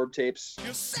guys like Orb tapes?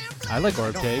 I like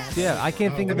Orb tapes. Yeah, I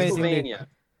can't think of anything.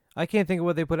 I can't think of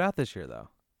what they put out this year though.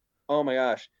 Oh my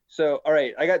gosh. So all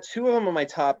right, I got 2 of them on my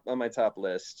top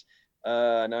list.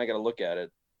 Now I gotta look at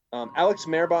it. Alex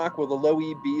Merbach, will the low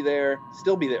E be there?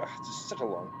 Still be there. Oh, it's just such a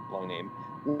long name.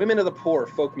 Women of the Poor,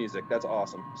 folk music. That's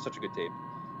awesome. Such a good tape.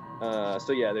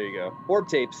 So yeah, there you go. Orb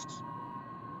tapes.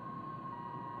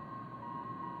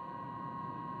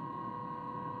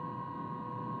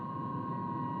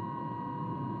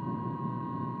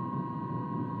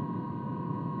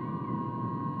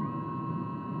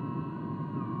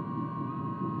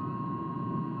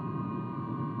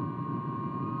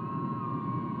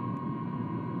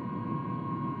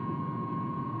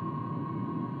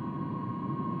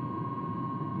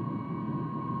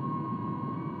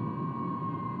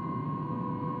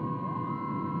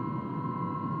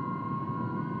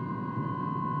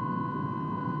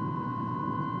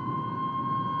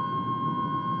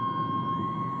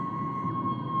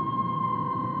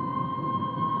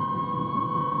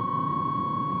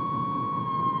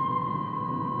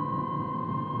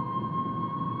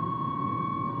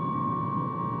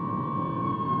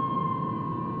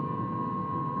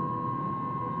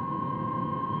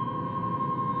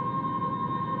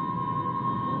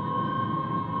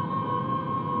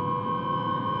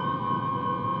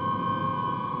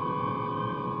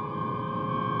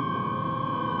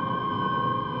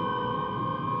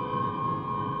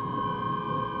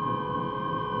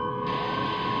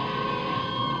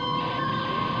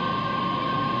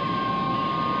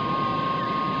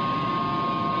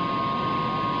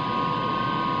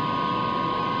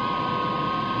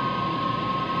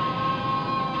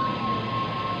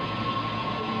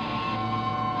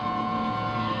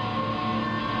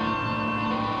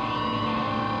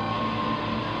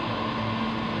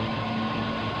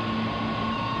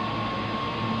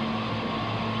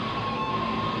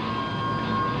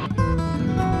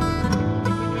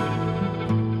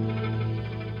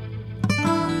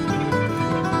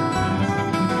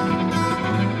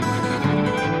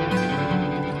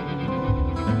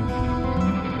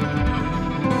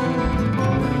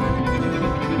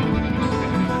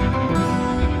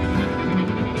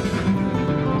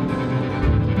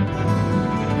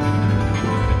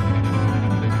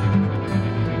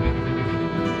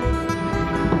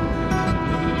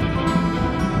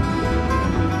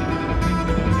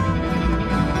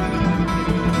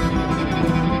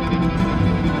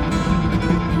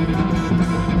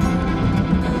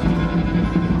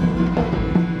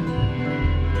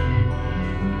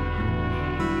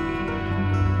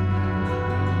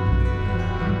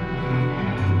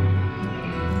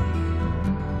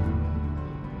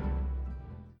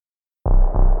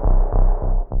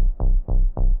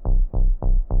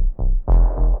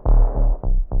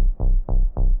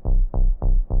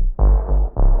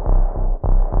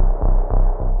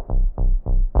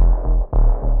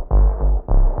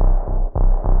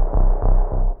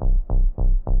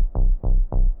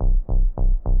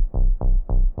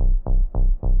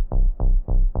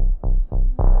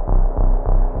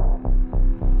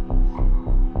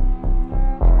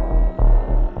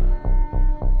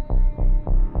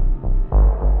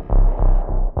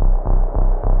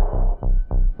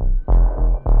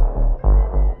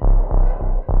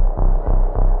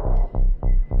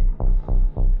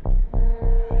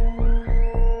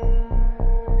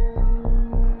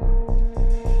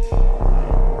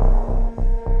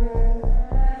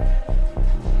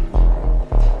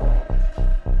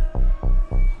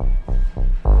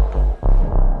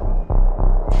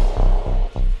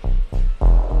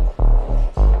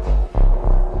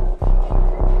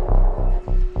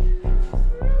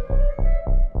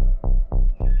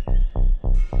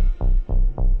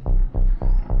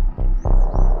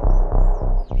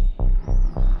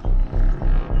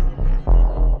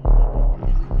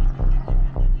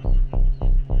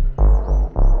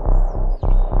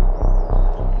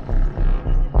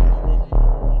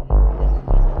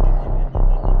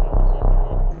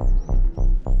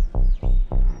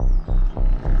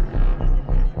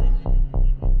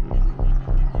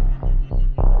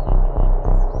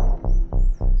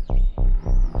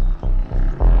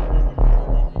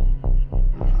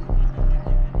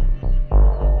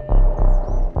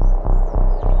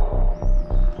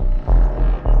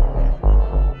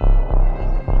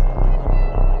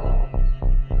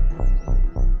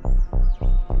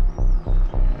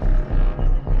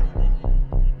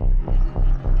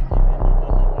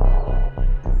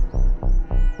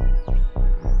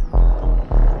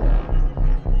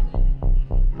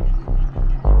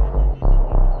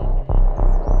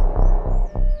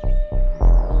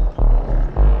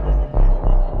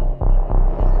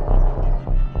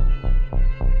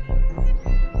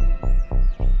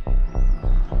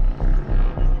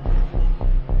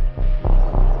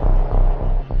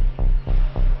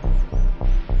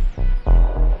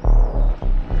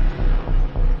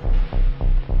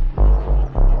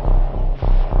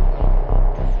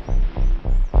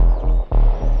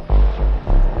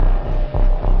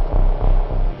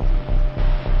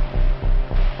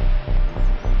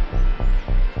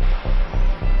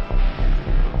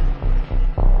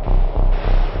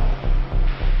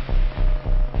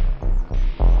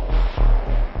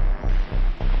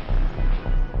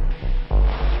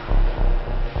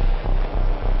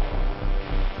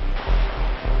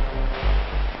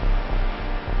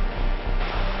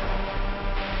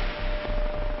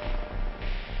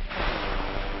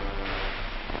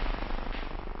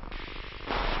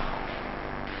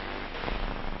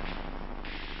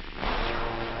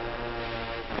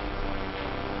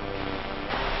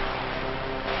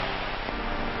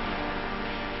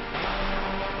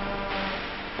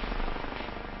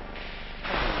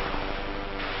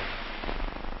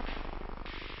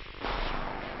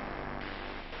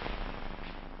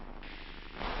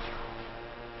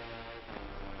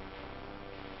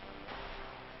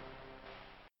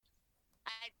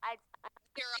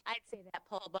 I'd say that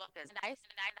poll book is nice.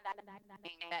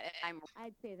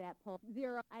 I'd say that poll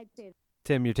 0. I'd say.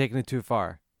 Tim, you're taking it too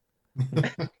far.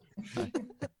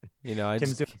 You know,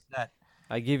 Tim's doing that.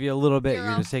 I give you a little bit. 0.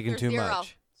 You're just taking There's too 0.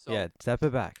 much. Yeah, step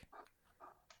it back.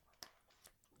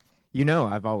 You know,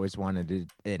 I've always wanted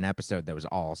an episode that was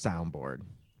all soundboard.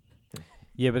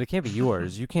 Yeah, but it can't be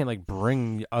yours. You can't like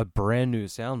bring a brand new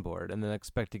soundboard and then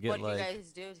expect to get What do like. you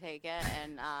guys do? Take it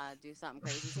and do something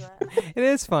crazy to it? It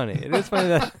is funny. It is funny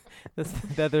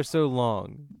that they're so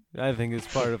long. I think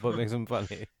it's part of what makes them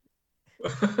funny.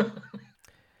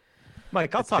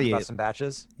 Mike, I'll talk about some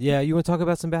batches. Yeah, you want to talk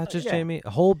about some batches, Yeah. Jamie?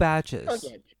 Whole batches.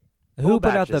 Okay. Who Whole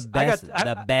put out the batches. best,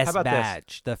 how the best about this?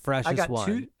 batch, the freshest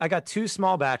one? I got 2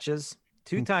 small batches,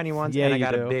 2 tiny ones, Yeah, and I you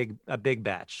got do. a big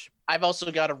batch. I've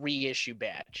also got a reissue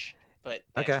batch, but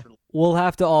Okay. We'll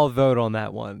have to all vote on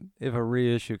that one if a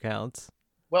reissue counts.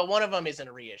 Well, one of them isn't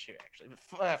a reissue actually.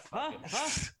 But fuck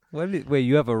it. Wait,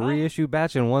 you have a reissue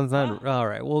batch and one's not. All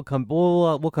right, we'll come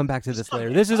back to this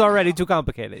later. This is already too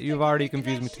complicated. You've already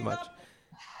confused me too much.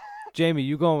 Jamie,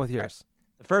 you going with yours?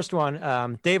 The first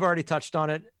one, Dave already touched on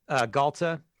it.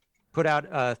 Galta put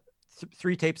out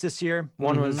 3 tapes this year.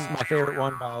 One was my favorite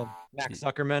one by Max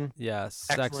Zuckerman. Yes,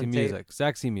 Excellent sexy tape. music.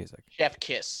 Sexy music.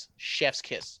 Chef's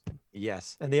kiss.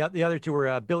 Yes, and the other 2 were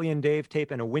a Billy and Dave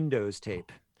tape and a Windows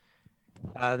tape.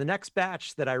 The next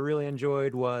batch that I really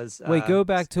enjoyed was Wait, go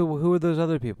back to who are those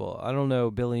other people? I don't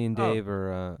know, Billy and Dave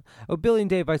or Billy and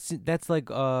Dave. I see that's like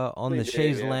on the Billy and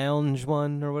Shays Dave, yeah. Lounge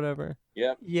one or whatever.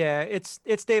 Yep. Yeah, it's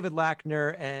David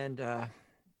Lackner and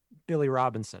Billy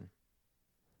Robinson.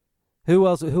 Who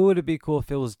else? Who would it be cool if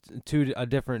it was a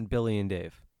different Billy and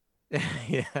Dave?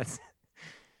 Yes.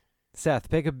 Seth,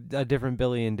 pick a different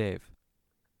Billy and Dave.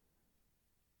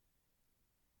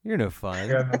 You're no fun.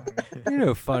 You're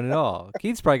no fun at all.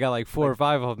 Keith's probably got like 4 or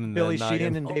 5 of them. In Billy the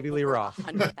Sheehan noggin. and Davey Lee Roth.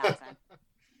 100,000.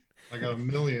 I got 1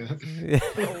 million. Over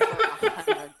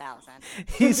 100,000.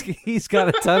 He's got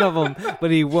a ton of them,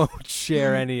 but he won't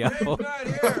share any of them.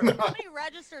 How many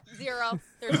registered? 0.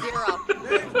 There's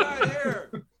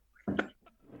 0.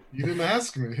 You didn't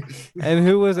ask me. And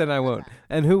who was? And I won't.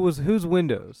 And who's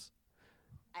Windows?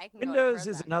 I can go to Windows is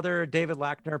prison. another David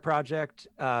Lackner project.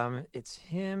 It's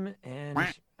him and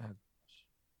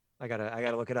I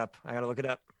gotta look it up.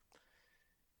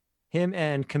 Him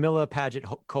and Camilla Paget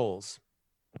Coles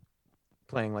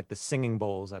playing like the singing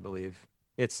bowls, I believe.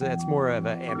 It's more of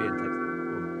an ambient type.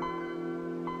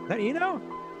 That you know?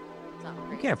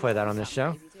 You can't play that on this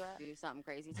show. Do something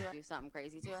crazy to it. Do something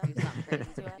crazy to it. Do something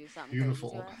crazy to it. Do something Beautiful.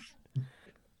 crazy to it.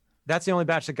 That's the only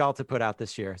batch that Galta put out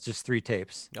this year. It's just 3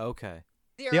 tapes. Okay.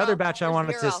 The other batch I There's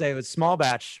wanted 0. to say was small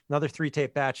batch, another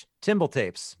 3-tape batch, Timble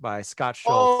tapes by Scott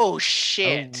Schultz. Oh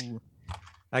shit!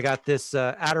 I got this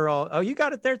Adderall. Oh, you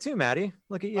got it there too, Maddie.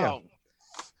 Look at you. Oh.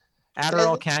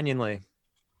 Adderall Canyonly.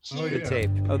 Oh, Good yeah.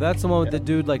 tape. Oh, that's the one with the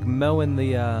dude like mowing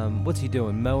the what's he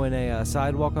doing? Mowing a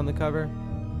sidewalk on the cover?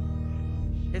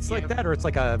 It's like that, or it's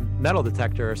like a metal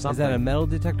detector or something. Is that a metal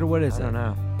detector? What is I don't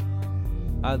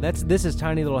know. This is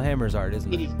Tiny Little Hammer's art,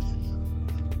 isn't it?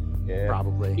 Yeah.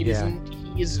 Probably. It yeah. isn't.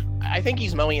 He is. I think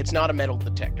he's mowing. It's not a metal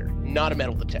detector. Not a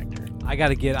metal detector. I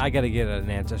gotta get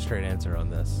an straight answer on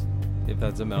this. If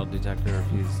that's a metal detector, if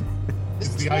he's.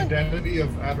 Is the identity of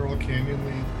Adderall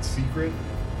Canyonly secret?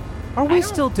 Are we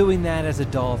still doing that as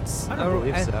adults? I don't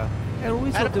believe so. Are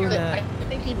we still doing that? I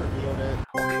think he revealed it.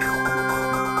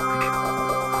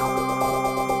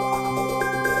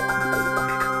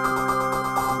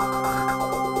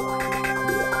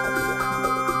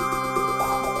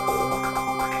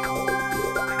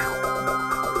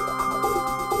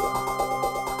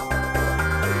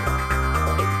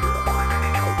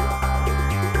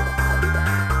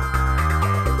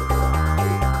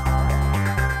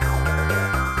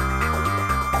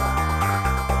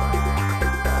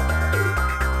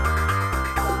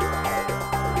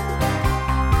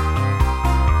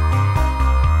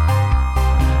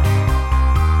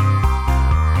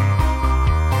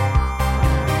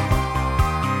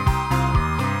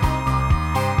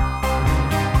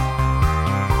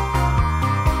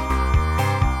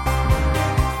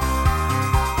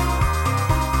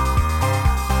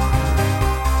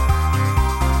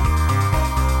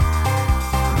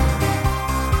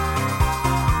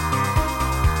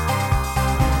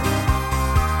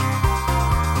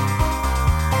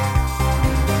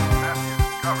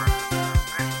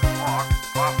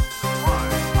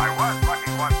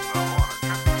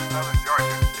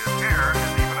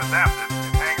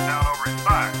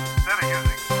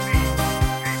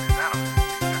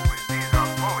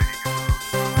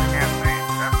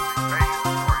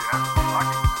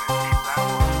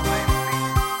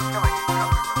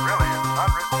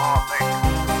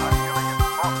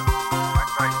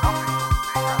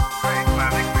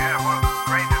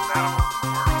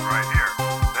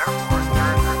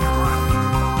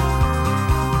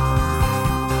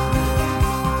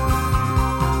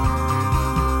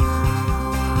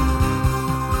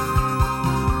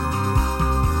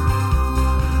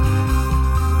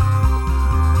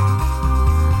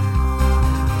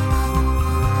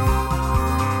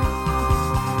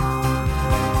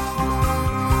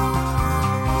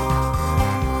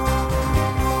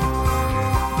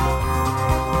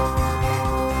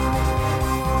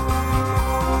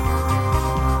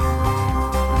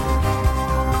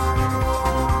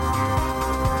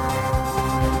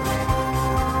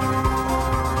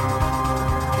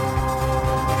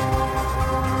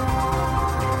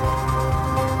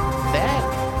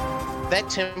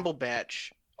 Timble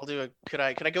batch. I'll do a. Could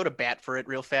I go to bat for it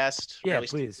real fast? Or Yeah,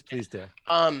 at least- please do.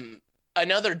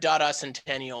 Another Dada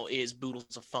Centennial is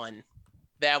Boodles of Fun.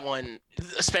 That one,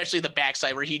 especially the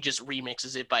backside where he just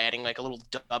remixes it by adding like a little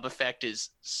dub effect, is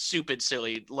stupid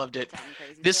silly. Loved it.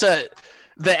 This the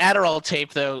Adderall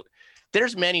tape though.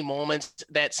 There's many moments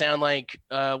that sound like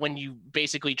when you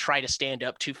basically try to stand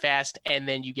up too fast and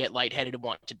then you get lightheaded and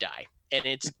want to die. And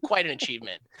it's quite an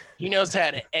achievement. He knows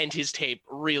how to end his tape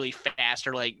really fast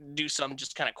or like do some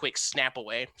just kind of quick snap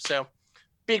away. So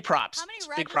big props. How many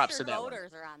Big props to registered that one.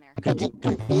 voters are on there? Could you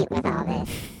compete with all this?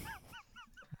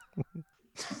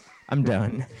 I'm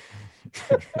done.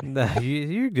 No,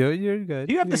 you're good. You're good.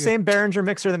 Do you have the same Behringer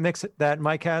mixer that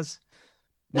Mike has?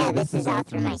 No, this is all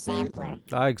through my sampler.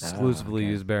 I exclusively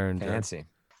use Behringer. Fancy.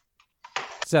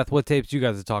 Seth, what tapes you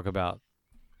guys to talk about?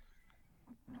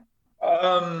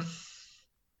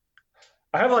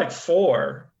 I have like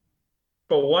 4,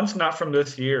 but one's not from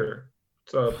this year,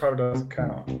 so it probably doesn't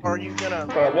count. Are you gonna?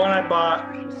 But one I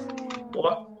bought.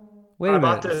 What? Wait I a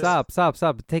bought minute. this-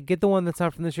 Stop. Get the one that's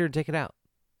not from this year and take it out.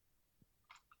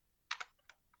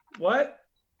 What?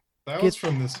 That was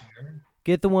from this year.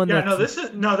 Get the one Yeah, that's...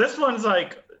 this one's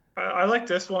like I like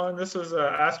this one. This was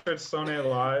Astrid Sone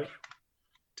Alive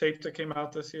tape that came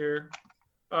out this year.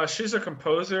 She's a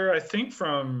composer, I think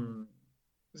from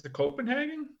is it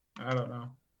Copenhagen? I don't know,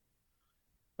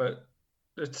 but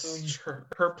it's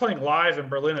her playing live in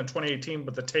Berlin in 2018.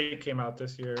 But the tape came out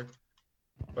this year.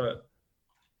 But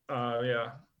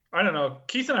yeah, I don't know.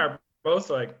 Keith and I are both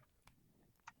like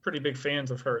pretty big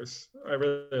fans of hers. I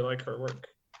really like her work.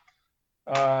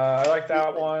 I like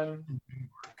that one.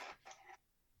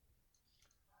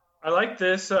 I like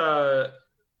this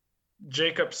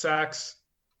Jacob Sachs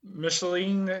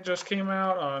Michelin that just came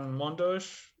out on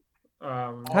Mondosh.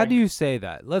 How do you say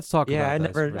that? Let's talk Yeah,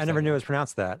 about I never knew it was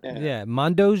pronounced that. Yeah,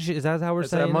 Mondoge, is that how we're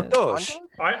saying it? Mondoge.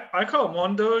 I call it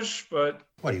Mondosh, but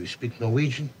What do you speak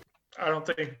Norwegian? I don't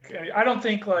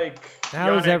think like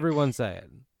How does Yannick- everyone say it?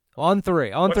 On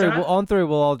three. What's that? On three,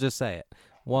 we'll all just say it.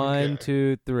 1,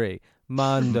 2, 3.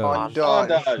 Mondoge.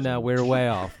 Mondoge. No, we're way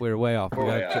off. We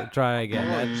gotta try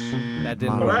again. That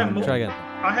didn't But I work. have Try again.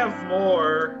 I have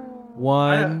more.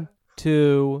 1,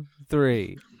 2,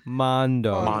 3.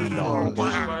 Mondo.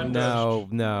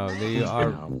 Mondoge. No. You are.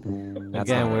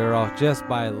 Again, we were off just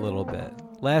by a little bit.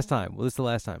 Last time. Well, this is the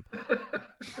last time.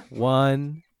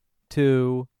 1,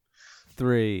 2,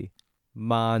 3.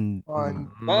 Mondoge.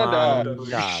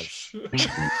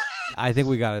 I think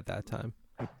we got it that time.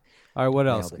 All right, what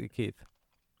else, Nailed Keith?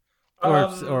 Or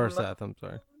Um, Seth, I'm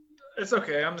sorry. It's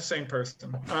okay. I'm the same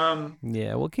person.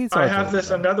 Yeah, well, Keith's I hard have to this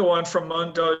remember. another one from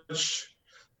Mondoge.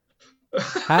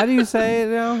 How do you say it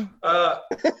now?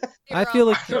 I feel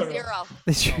like Zero.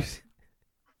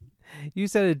 you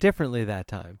said it differently that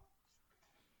time.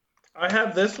 I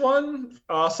have this one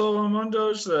also on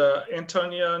Mondoge, the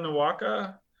Antonia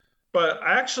Nowaka, but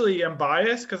I actually am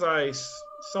biased because I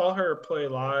saw her play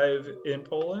live in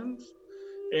Poland,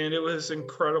 and it was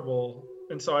incredible.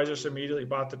 And so I just immediately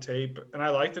bought the tape, and I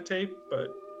like the tape, but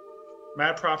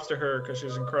mad props to her because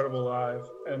she's incredible live.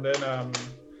 And then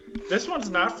this one's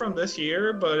not from this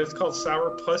year, but it's called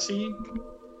Sour Pussy,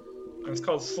 and it's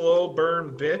called Slow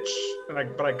Burn Bitch,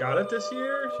 but I got it this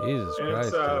year. Jesus And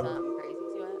Christ.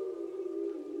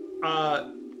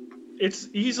 it's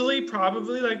easily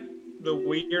probably like the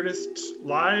weirdest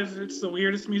live. It's the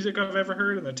weirdest music I've ever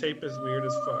heard, and the tape is weird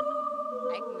as fuck.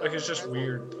 Like it's just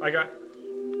weird. I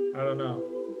don't know.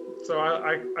 So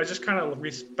I just kind of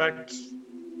respect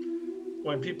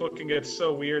when people can get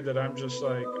so weird that I'm just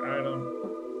like I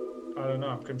don't know.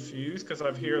 I'm confused because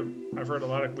I've heard a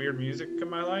lot of weird music in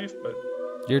my life, but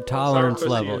Your tolerance Sour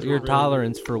Pussy level, is your really-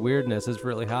 tolerance for weirdness is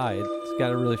really high. It's got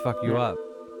to really fuck you up.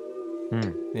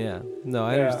 Yeah. No,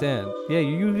 I Yeah. understand. Yeah,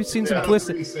 you've seen some Yeah.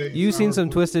 twisted. You've seen some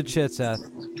twisted shit, Seth.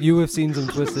 You have seen some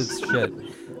twisted shit.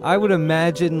 I would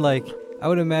imagine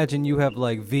you have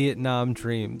like Vietnam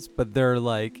dreams, but they're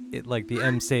like the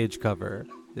M Sage cover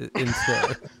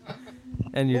instead.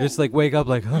 And you just like wake up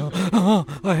like,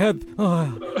 I had,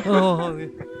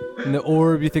 and the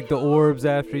orb. You think the orb's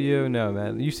after you? No,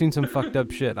 man. You've seen some fucked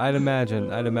up shit. I'd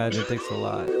imagine it takes a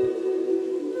lot.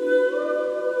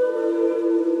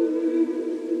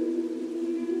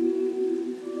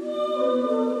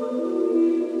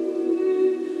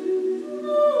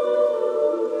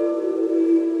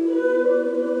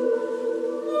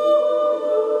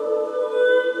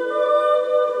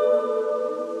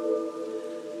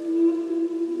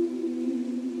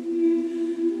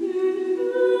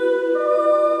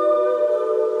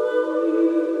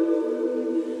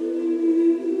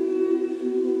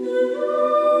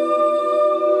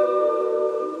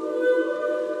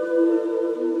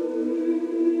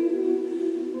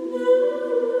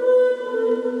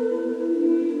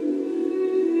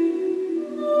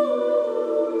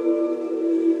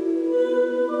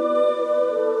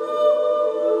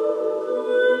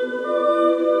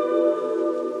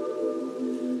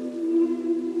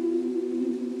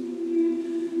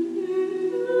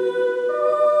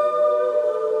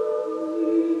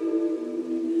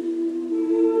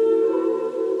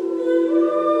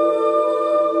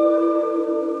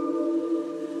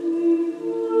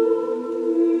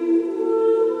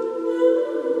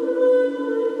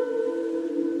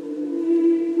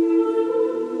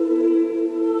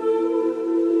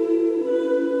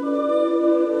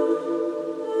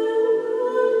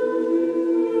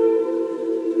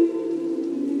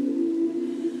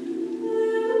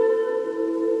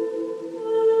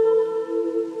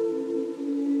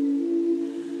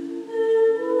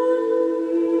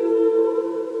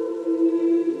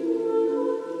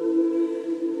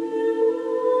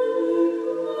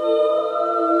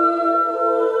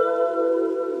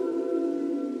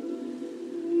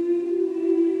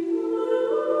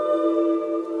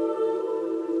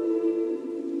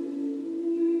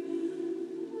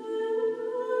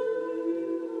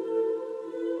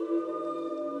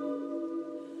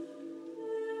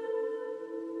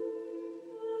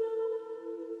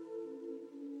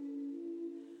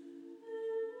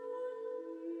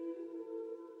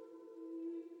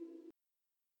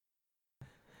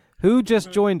 Who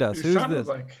just joined us? You Who's sounded this?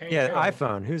 like Hank Yeah, Hill.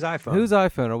 iPhone. Who's iPhone? Whose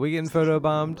iPhone? Are we getting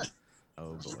photobombed?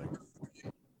 Oh boy.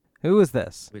 Who is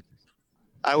this?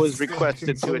 I was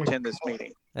requested to attend this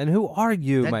meeting. And who are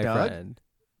you, That my Doug? friend?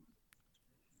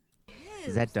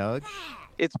 Is that Doug?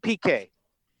 It's PK.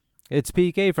 It's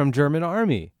PK from German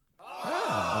Army.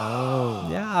 Oh,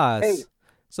 yes. Hey.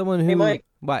 Someone who. Hey, Mike.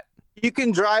 What? You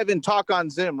can drive and talk on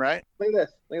Zoom, right? Look at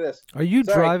this. Look at this. Are you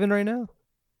Sorry. driving right now?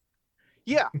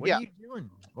 Yeah, What yeah. are you doing?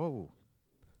 Oh.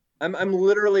 I'm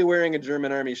literally wearing a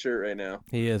German army shirt right now.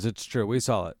 He is. It's true. We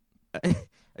saw it.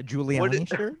 A Giuliani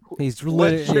shirt? He's What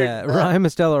lit. shirt? Yeah. Ryan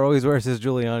Mosteller always wears his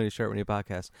Giuliani shirt when he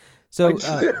podcasts. So,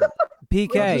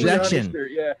 PK. Objection. Giuliani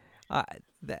shirt, yeah.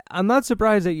 I'm not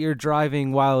surprised that you're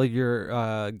driving while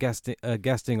you're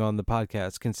guesting on the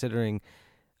podcast, considering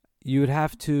you would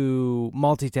have to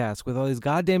multitask with all these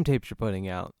goddamn tapes you're putting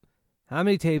out. How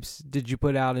many tapes did you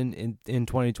put out in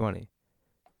 2020?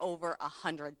 Over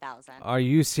 100,000. Are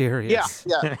you serious?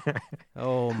 Yeah.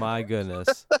 Oh my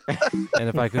goodness. And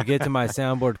if I could get to my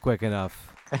soundboard quick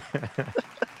enough,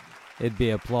 it'd be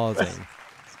applauding.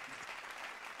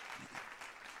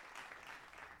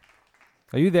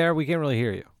 Are you there? We can't really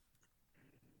hear you.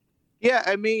 Yeah,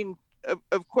 I mean,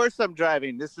 of course I'm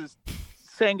driving. This is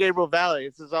San Gabriel Valley.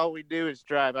 This is all we do is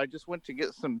drive. I just went to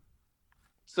get some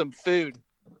food.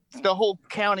 The whole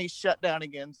county's shut down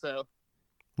again, so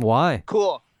Why?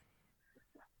 cool.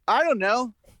 I don't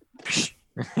know.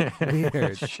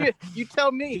 Weird. Shit, you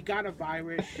tell He me. got a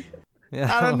virus.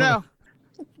 Yeah. I don't know.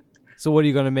 So what, are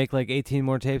you going to make like 18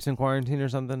 more tapes in quarantine or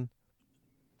something?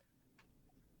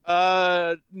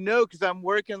 No, because I'm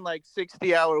working like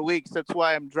 60-hour weeks. That's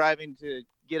why I'm driving to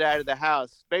get out of the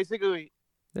house. Basically,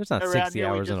 There's not around 60 here,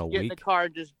 hours we in just a get in week. the car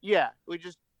and we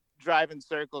just drive in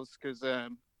circles because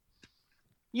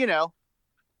you know,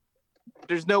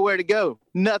 there's nowhere to go.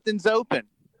 Nothing's open.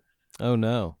 Oh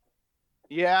no.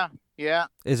 Yeah.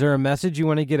 Is there a message you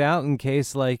want to get out in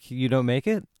case like you don't make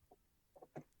it?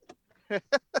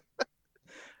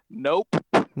 Nope.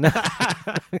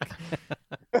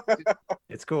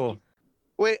 It's cool.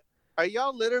 Wait, are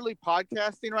y'all literally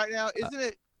podcasting right now? Isn't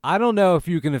it? I don't know if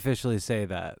you can officially say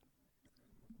that.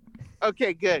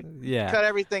 Okay, good. Yeah. Cut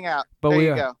everything out. But there we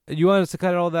you go. You want us to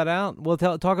cut all that out? Well,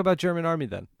 talk about German Army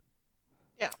then.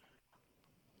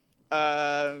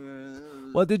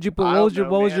 What did you put? I What was don't your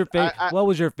know, what was man. your favorite? I- What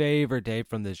was your favorite tape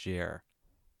from this year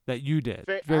that you did?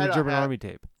 I Favorite don't German have- Army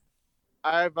tape.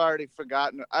 I've already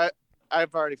forgotten.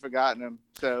 I've already forgotten them.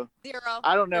 So 0.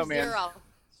 I don't know, There's man. 0.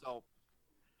 So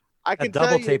I can A double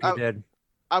tell you, tape you did.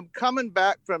 I'm coming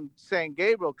back from San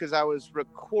Gabriel because I was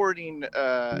recording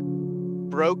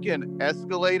broken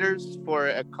escalators for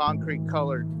a concrete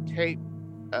color tape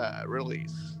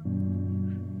release.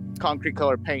 Concrete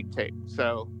color paint tape.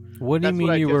 So What do you that's mean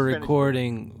I you just were finished.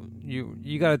 recording?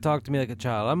 You got to talk to me like a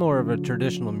child. I'm more of a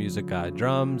traditional music guy: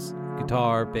 drums,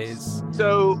 guitar, bass.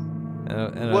 So,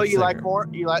 and a well, you like singer.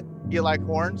 horn? You like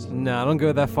horns? No, I don't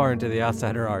go that far into the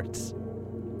outsider arts.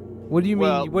 What do you mean?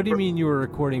 Well, What do you mean you were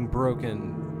recording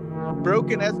broken?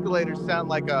 Broken escalators sound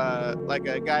like a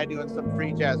guy doing some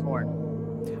free jazz horn.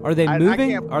 Are they I moving?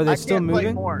 can't- Are they I still can't play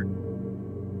moving? horn.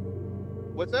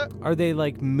 What's that? Are they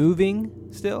like moving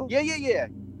still?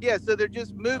 Yeah. So they're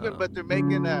just moving, but they're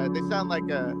making they sound like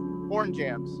horn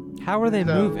jams. How are they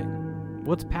So- moving?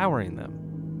 What's powering them?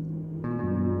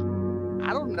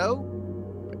 I don't know.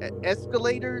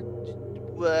 Escalator.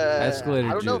 Escalator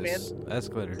I don't know, juice. man.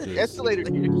 Escalator juice. Escalator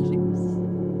juice.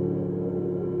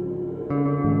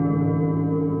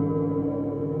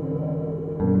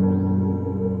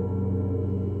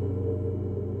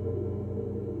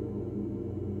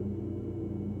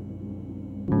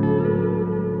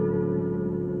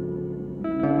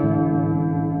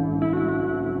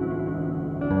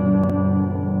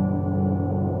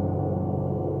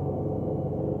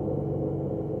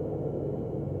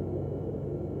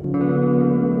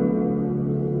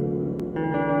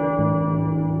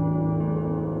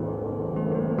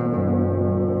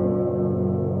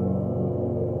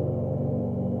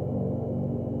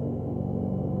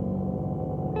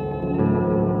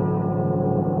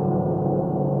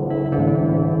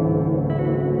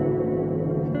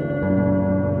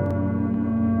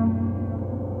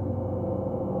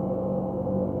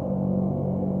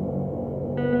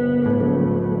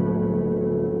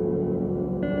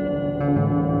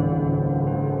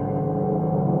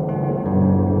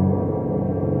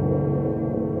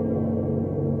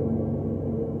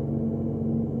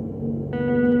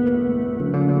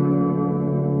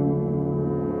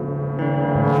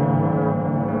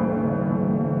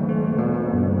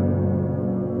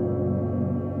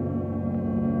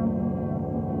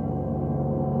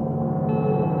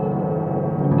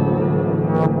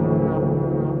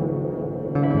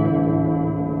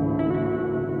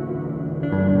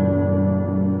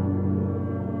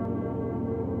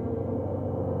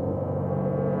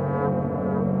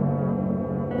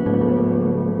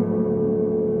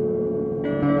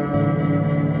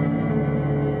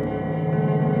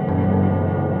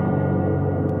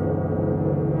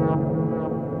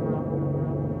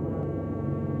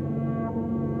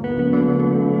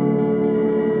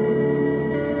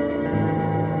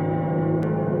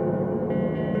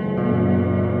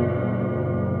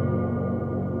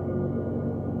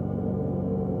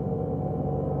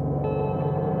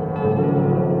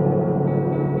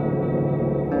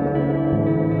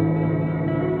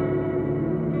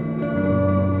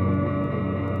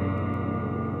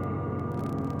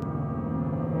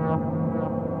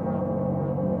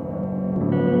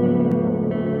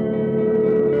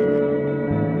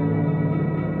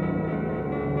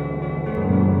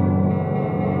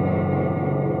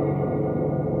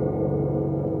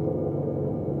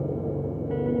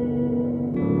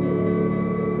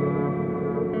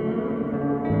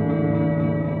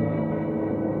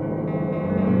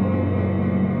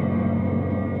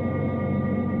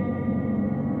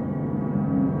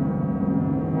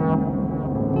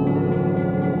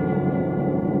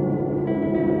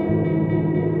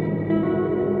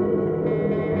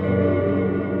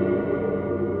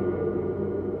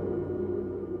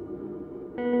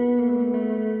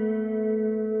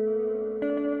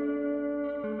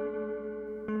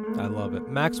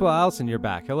 Maxwell Allison, you're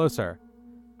back. Hello, sir.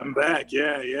 I'm back.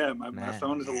 Yeah. My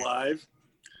phone is alive.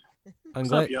 I'm What's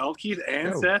glad. up, y'all? Keith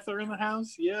and Seth are in the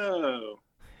house. Yo.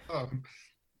 What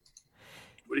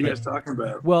are you guys talking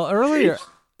about? Well, earlier Tapes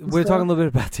we were and talking a stuff? little bit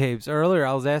about tapes. Earlier,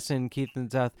 I was asking Keith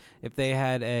and Seth if they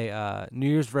had a New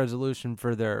Year's resolution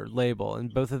for their label,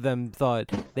 and both of them thought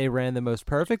they ran the most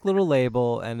perfect little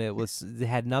label, and it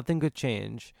had nothing could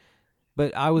change.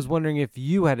 But I was wondering if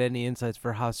you had any insights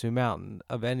for Hausu Mountain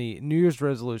of any New Year's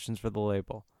resolutions for the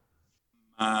label.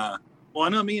 Well, I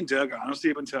know me and Doug honestly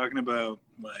have been talking about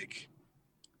like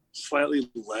slightly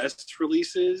less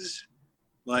releases,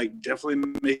 like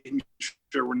definitely making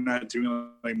sure we're not doing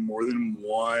like more than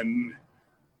one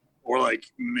or like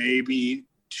maybe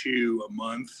 2 a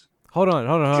month. Hold on.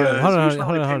 Because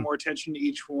we pay more attention to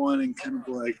each one and kind of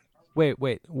like.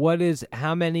 Wait. What is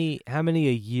how many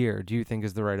a year do you think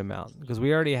is the right amount? Because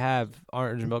we already have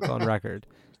Orange Milk on record.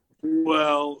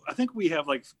 Well, I think we have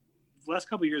like the last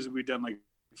couple of years we've done like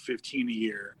 15 a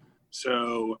year.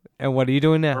 So. And what are you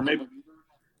doing now? Or maybe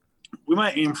we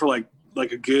might aim for like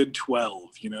a good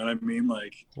 12. You know what I mean?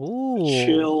 Like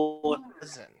chill.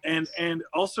 And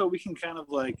also we can kind of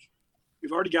like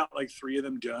we've already got like 3 of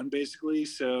them done basically.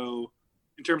 So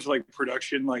in terms of like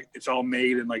production, like it's all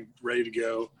made and like ready to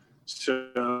go.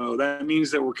 So that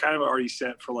means that we're kind of already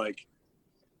set for like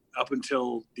up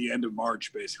until the end of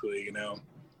March, basically, you know.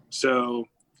 So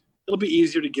it'll be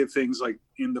easier to get things like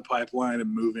in the pipeline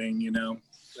and moving, you know,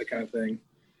 that kind of thing.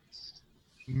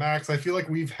 Max, I feel like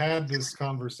we've had this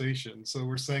conversation, so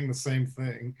we're saying the same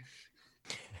thing.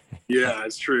 Yeah,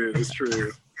 it's true. It's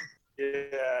true.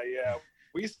 Yeah.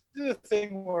 We used to do a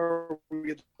thing where we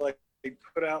could like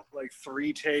put out like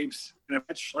 3 tapes and a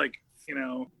batch, like, you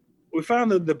know, we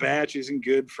found that the batch isn't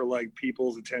good for like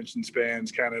people's attention spans.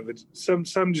 Kind of, some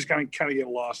just kind of get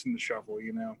lost in the shuffle,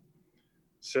 you know.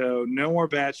 So no more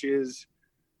batches,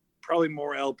 probably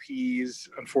more LPs,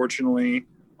 unfortunately.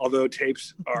 Although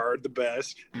tapes are the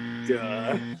best.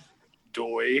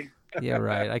 Doy. Yeah,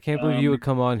 right. I can't believe you would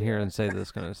come on here and say this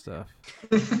kind of stuff.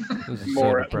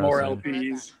 More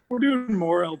LPs. We're doing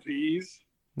more LPs.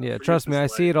 Yeah, trust me, I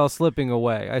see it all slipping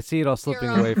away. Away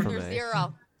from me.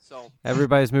 Zero. So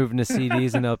everybody's moving to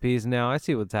CDs and LPs now. I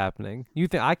see what's happening. You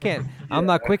think I can't? I'm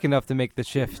not quick enough to make the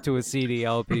shift to a CD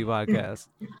LP podcast.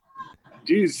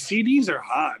 Dude, CDs are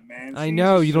hot, man. I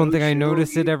know. You don't think I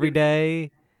notice it every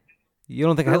day? You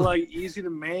don't think they're like easy to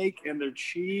make and they're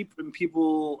cheap and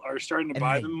people are starting to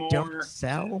buy them more? Don't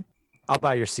sell? I'll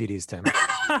buy your CDs, Tim.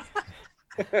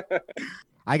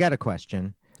 I got a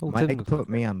question. Tim. Mike put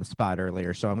me on the spot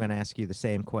earlier, so I'm going to ask you the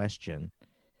same question.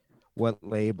 What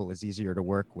label is easier to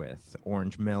work with,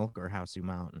 Orange Milk or Hausu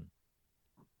Mountain?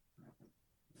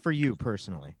 For you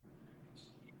personally.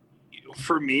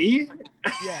 For me?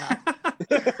 Yeah.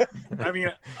 I mean,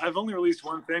 I've only released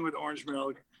one thing with Orange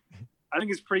Milk. I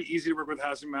think it's pretty easy to work with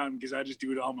Hausu Mountain because I just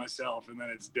do it all myself and then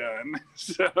it's done.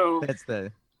 So that's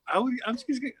the.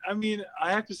 I mean,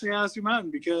 I have to say Hausu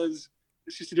Mountain because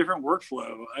it's just a different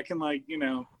workflow. I can like, you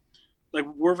know, like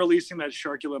we're releasing that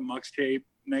Sharkula Mux tape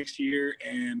next year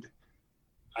and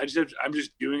I'm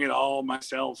just doing it all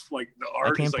myself. Like the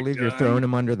art. I can't is, like, believe you're done. throwing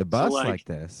him under the bus So, like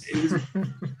this.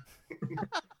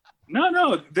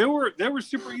 No, they were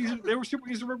super easy. They were super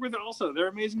easy to work with. Also, they're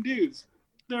amazing dudes.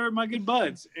 They're my good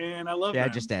buds, and I love them. I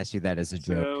just asked you that as a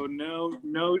joke. So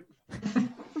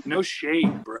no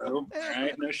shade, bro. All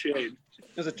right, no shade.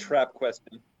 It was a trap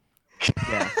question.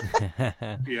 Yeah.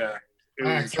 Yeah.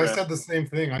 Max, I said the same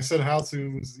thing. I said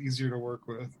Hausu was easier to work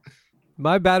with.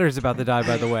 My battery's about to die,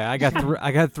 by the way. I got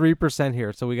 3%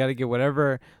 here, so we got to get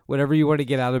whatever you want to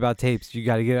get out about tapes. You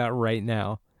got to get out right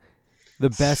now. The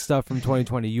best stuff from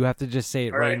 2020. You have to just say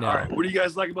it right now. All right. What do you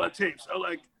guys like about tapes?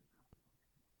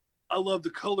 I love the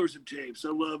colors of tapes.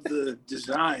 I love the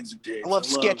designs of tapes. I love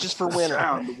sketches for the winter.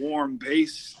 Sound, the warm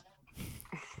bass.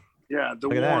 Yeah, the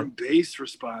warm bass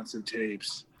response of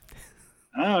tapes.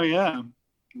 Oh yeah.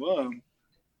 Whoa.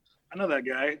 I know that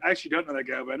guy. I actually don't know that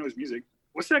guy, but I know his music.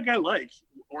 What's that guy like?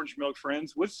 Orange Milk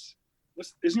Friends. Isn't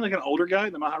he like an older guy,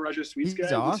 the Maharaja Sweets guy?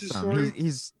 He's What's his awesome. story?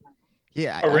 He's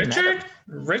yeah. Richard?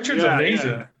 Richard's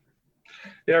amazing.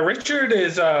 Yeah, Richard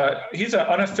is he's an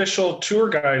unofficial tour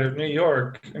guide of New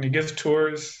York, and he gives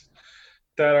tours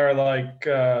that are like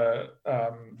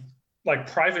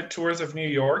private tours of New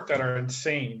York that are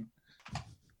insane.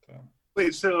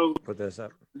 Wait, so put this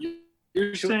up.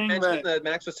 You're saying that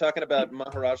Max was talking about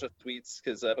Maharaja Sweets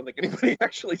because I don't think anybody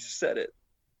actually said it.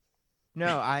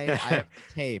 No, I have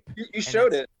tape. You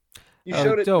showed it. You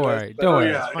showed it. Don't worry. Don't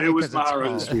worry. Yeah, it was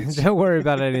Maharaja Sweets. Don't worry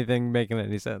about anything making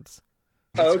any sense.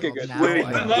 Oh, okay, good. Wait,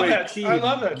 I love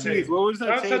that tape. What was that?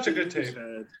 That's tape such a that good you tape.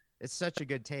 said? It's such a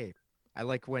good tape. I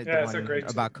like when Yeah, the it's a one great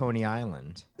about Coney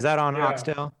Island. Is that on Yeah.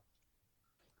 Oxtail?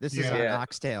 This is Yeah. on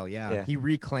Oxtail. Yeah. Yeah. He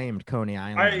reclaimed Coney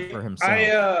Island for himself.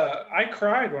 I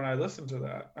cried when I listened to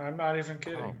that. I'm not even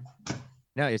kidding.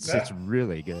 No, it's Yeah. it's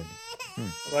really good.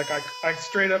 Like I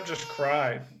straight up just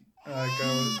cried. Like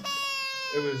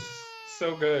it was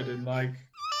so good, and like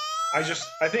I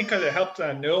think because it helped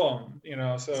that I knew him, you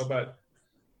know. So, but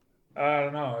I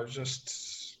don't know.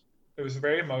 It was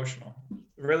very emotional.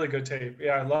 Really good tape.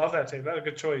 Yeah, I love that tape. That's a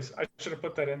good choice. I should have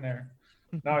put that in there.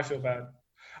 Now I feel bad.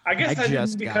 I guess I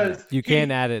didn't because you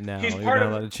can't add it now. he's You're part not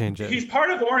of- allowed to change it. He's part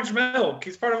of Orange Milk.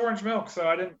 So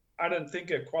I didn't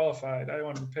think it qualified. I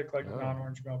wanted to pick like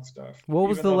non-Orange Milk stuff. What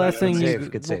was Even the though last that- thing you?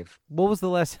 Good save. What was the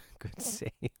last? Good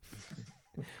save.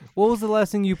 What was the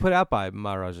last thing you put out by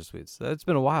Maharaja Sweets? It's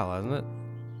been a while, hasn't it?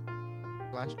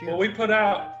 Last year. Well, we put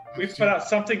out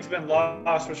Something's Been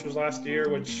Lost, which was last year,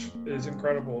 which is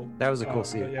incredible. That was a cool but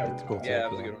scene. Yeah, That's a cool Yeah, tape,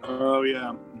 that was a good one. Oh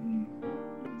yeah.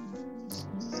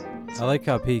 I like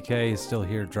how PK is still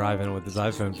here driving with his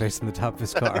iPhone facing the top of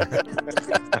his car.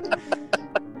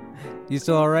 You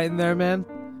still all right in there, man?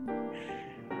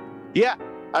 Yeah,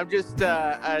 I'm just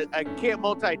I can't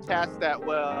multitask that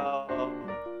well.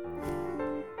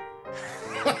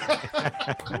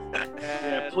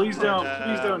 Yeah, please don't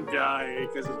die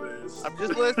because of this. I'm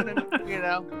just listening, you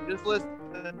know, just listening.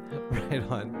 Right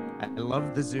on. I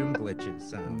love the Zoom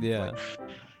glitches. Yeah.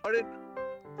 What an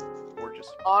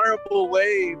honorable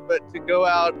way, but to go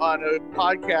out on a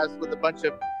podcast with a bunch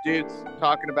of dudes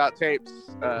talking about tapes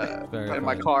in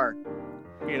my car,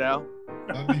 you know.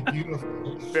 That'd be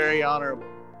beautiful. Very honorable.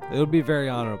 It'll be very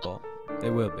honorable. It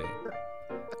will be.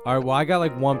 All right. Well, I got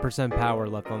like 1% power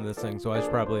left on this thing, so I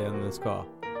should probably end this call.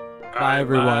 Bye,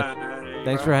 everyone. Bye.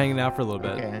 Thanks for hanging out for a little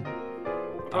bit. Okay.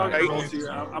 Okay,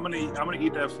 I'm gonna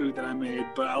eat that food that I made,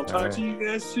 but I'll talk to you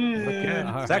guys soon. Okay.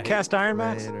 All Is that right. cast iron,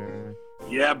 Max?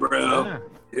 Yeah, bro. Yeah.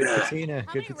 Good Yeah. patina.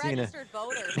 Good patina.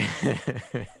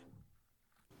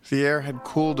 The air had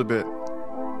cooled a bit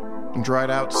and dried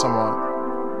out somewhat.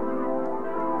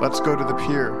 Let's go to the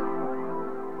pier.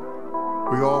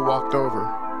 We all walked over.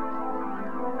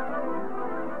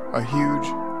 A huge,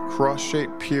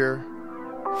 cross-shaped pier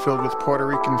filled with Puerto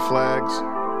Rican flags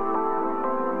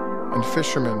and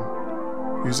fishermen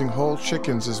using whole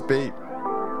chickens as bait.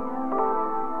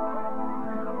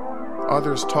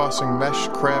 Others tossing mesh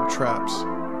crab traps.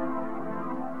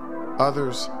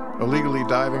 Others illegally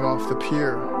diving off the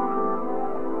pier.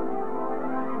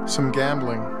 Some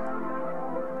gambling.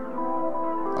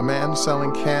 A man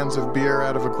selling cans of beer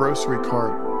out of a grocery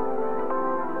cart.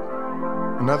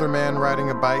 Another man riding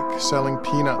a bike selling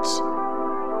peanuts.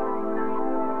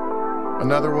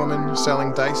 Another woman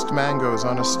selling diced mangoes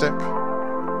on a stick,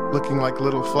 looking like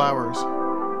little flowers.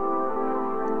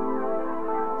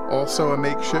 Also a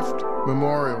makeshift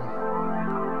memorial.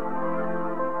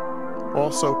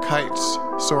 Also kites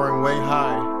soaring way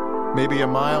high, maybe a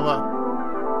mile up.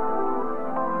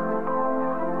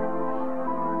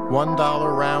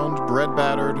 $1 round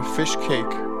bread-battered fish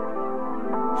cake,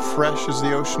 fresh as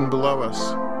the ocean below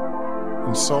us,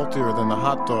 and saltier than the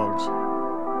hot dogs.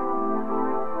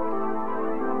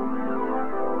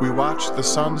 We watched the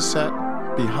sun set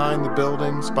behind the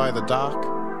buildings by the dock.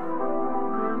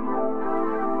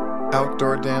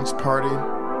 Outdoor dance party.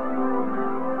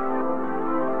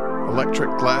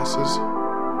 Electric glasses.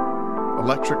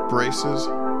 Electric braces.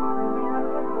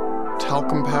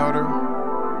 Talcum powder.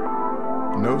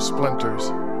 No splinters.